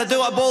 but as I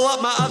do I ball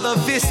up my other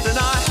fist and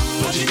I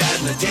punch your dad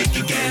in the dick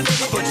again.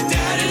 Punch your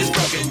dad in his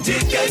broken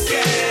dick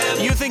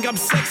again. You think I'm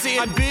sexy,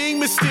 I'm being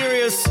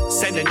mysterious,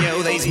 sending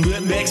you these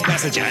mixed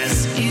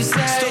messages. You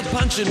say, stop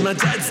punching my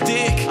dad's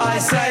dick. I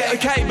say,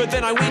 okay, but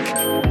then I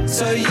wink.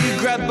 So you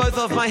grab both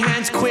of my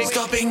hands quick,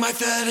 stopping my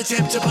third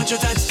attempt to punch your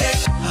dad's dick.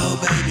 Oh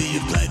baby,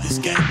 you've played this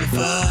game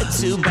before.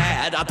 Too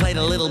bad, I played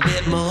a little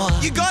bit more.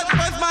 You got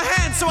both my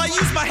hands, so I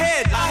used my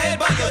head. I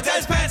headbutt your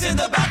dad's pants in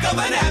the back of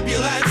an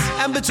ambulance.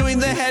 And between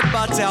the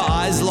headbutts, our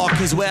eyes lock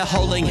as we're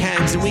holding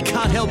hands, and we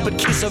can't help but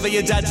kiss over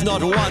your dad's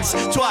not once,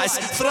 twice,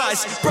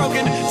 thrice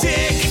broken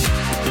dick.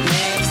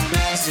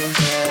 I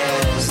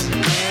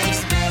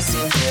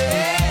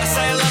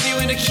say I love you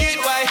in a cute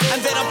way,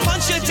 and then I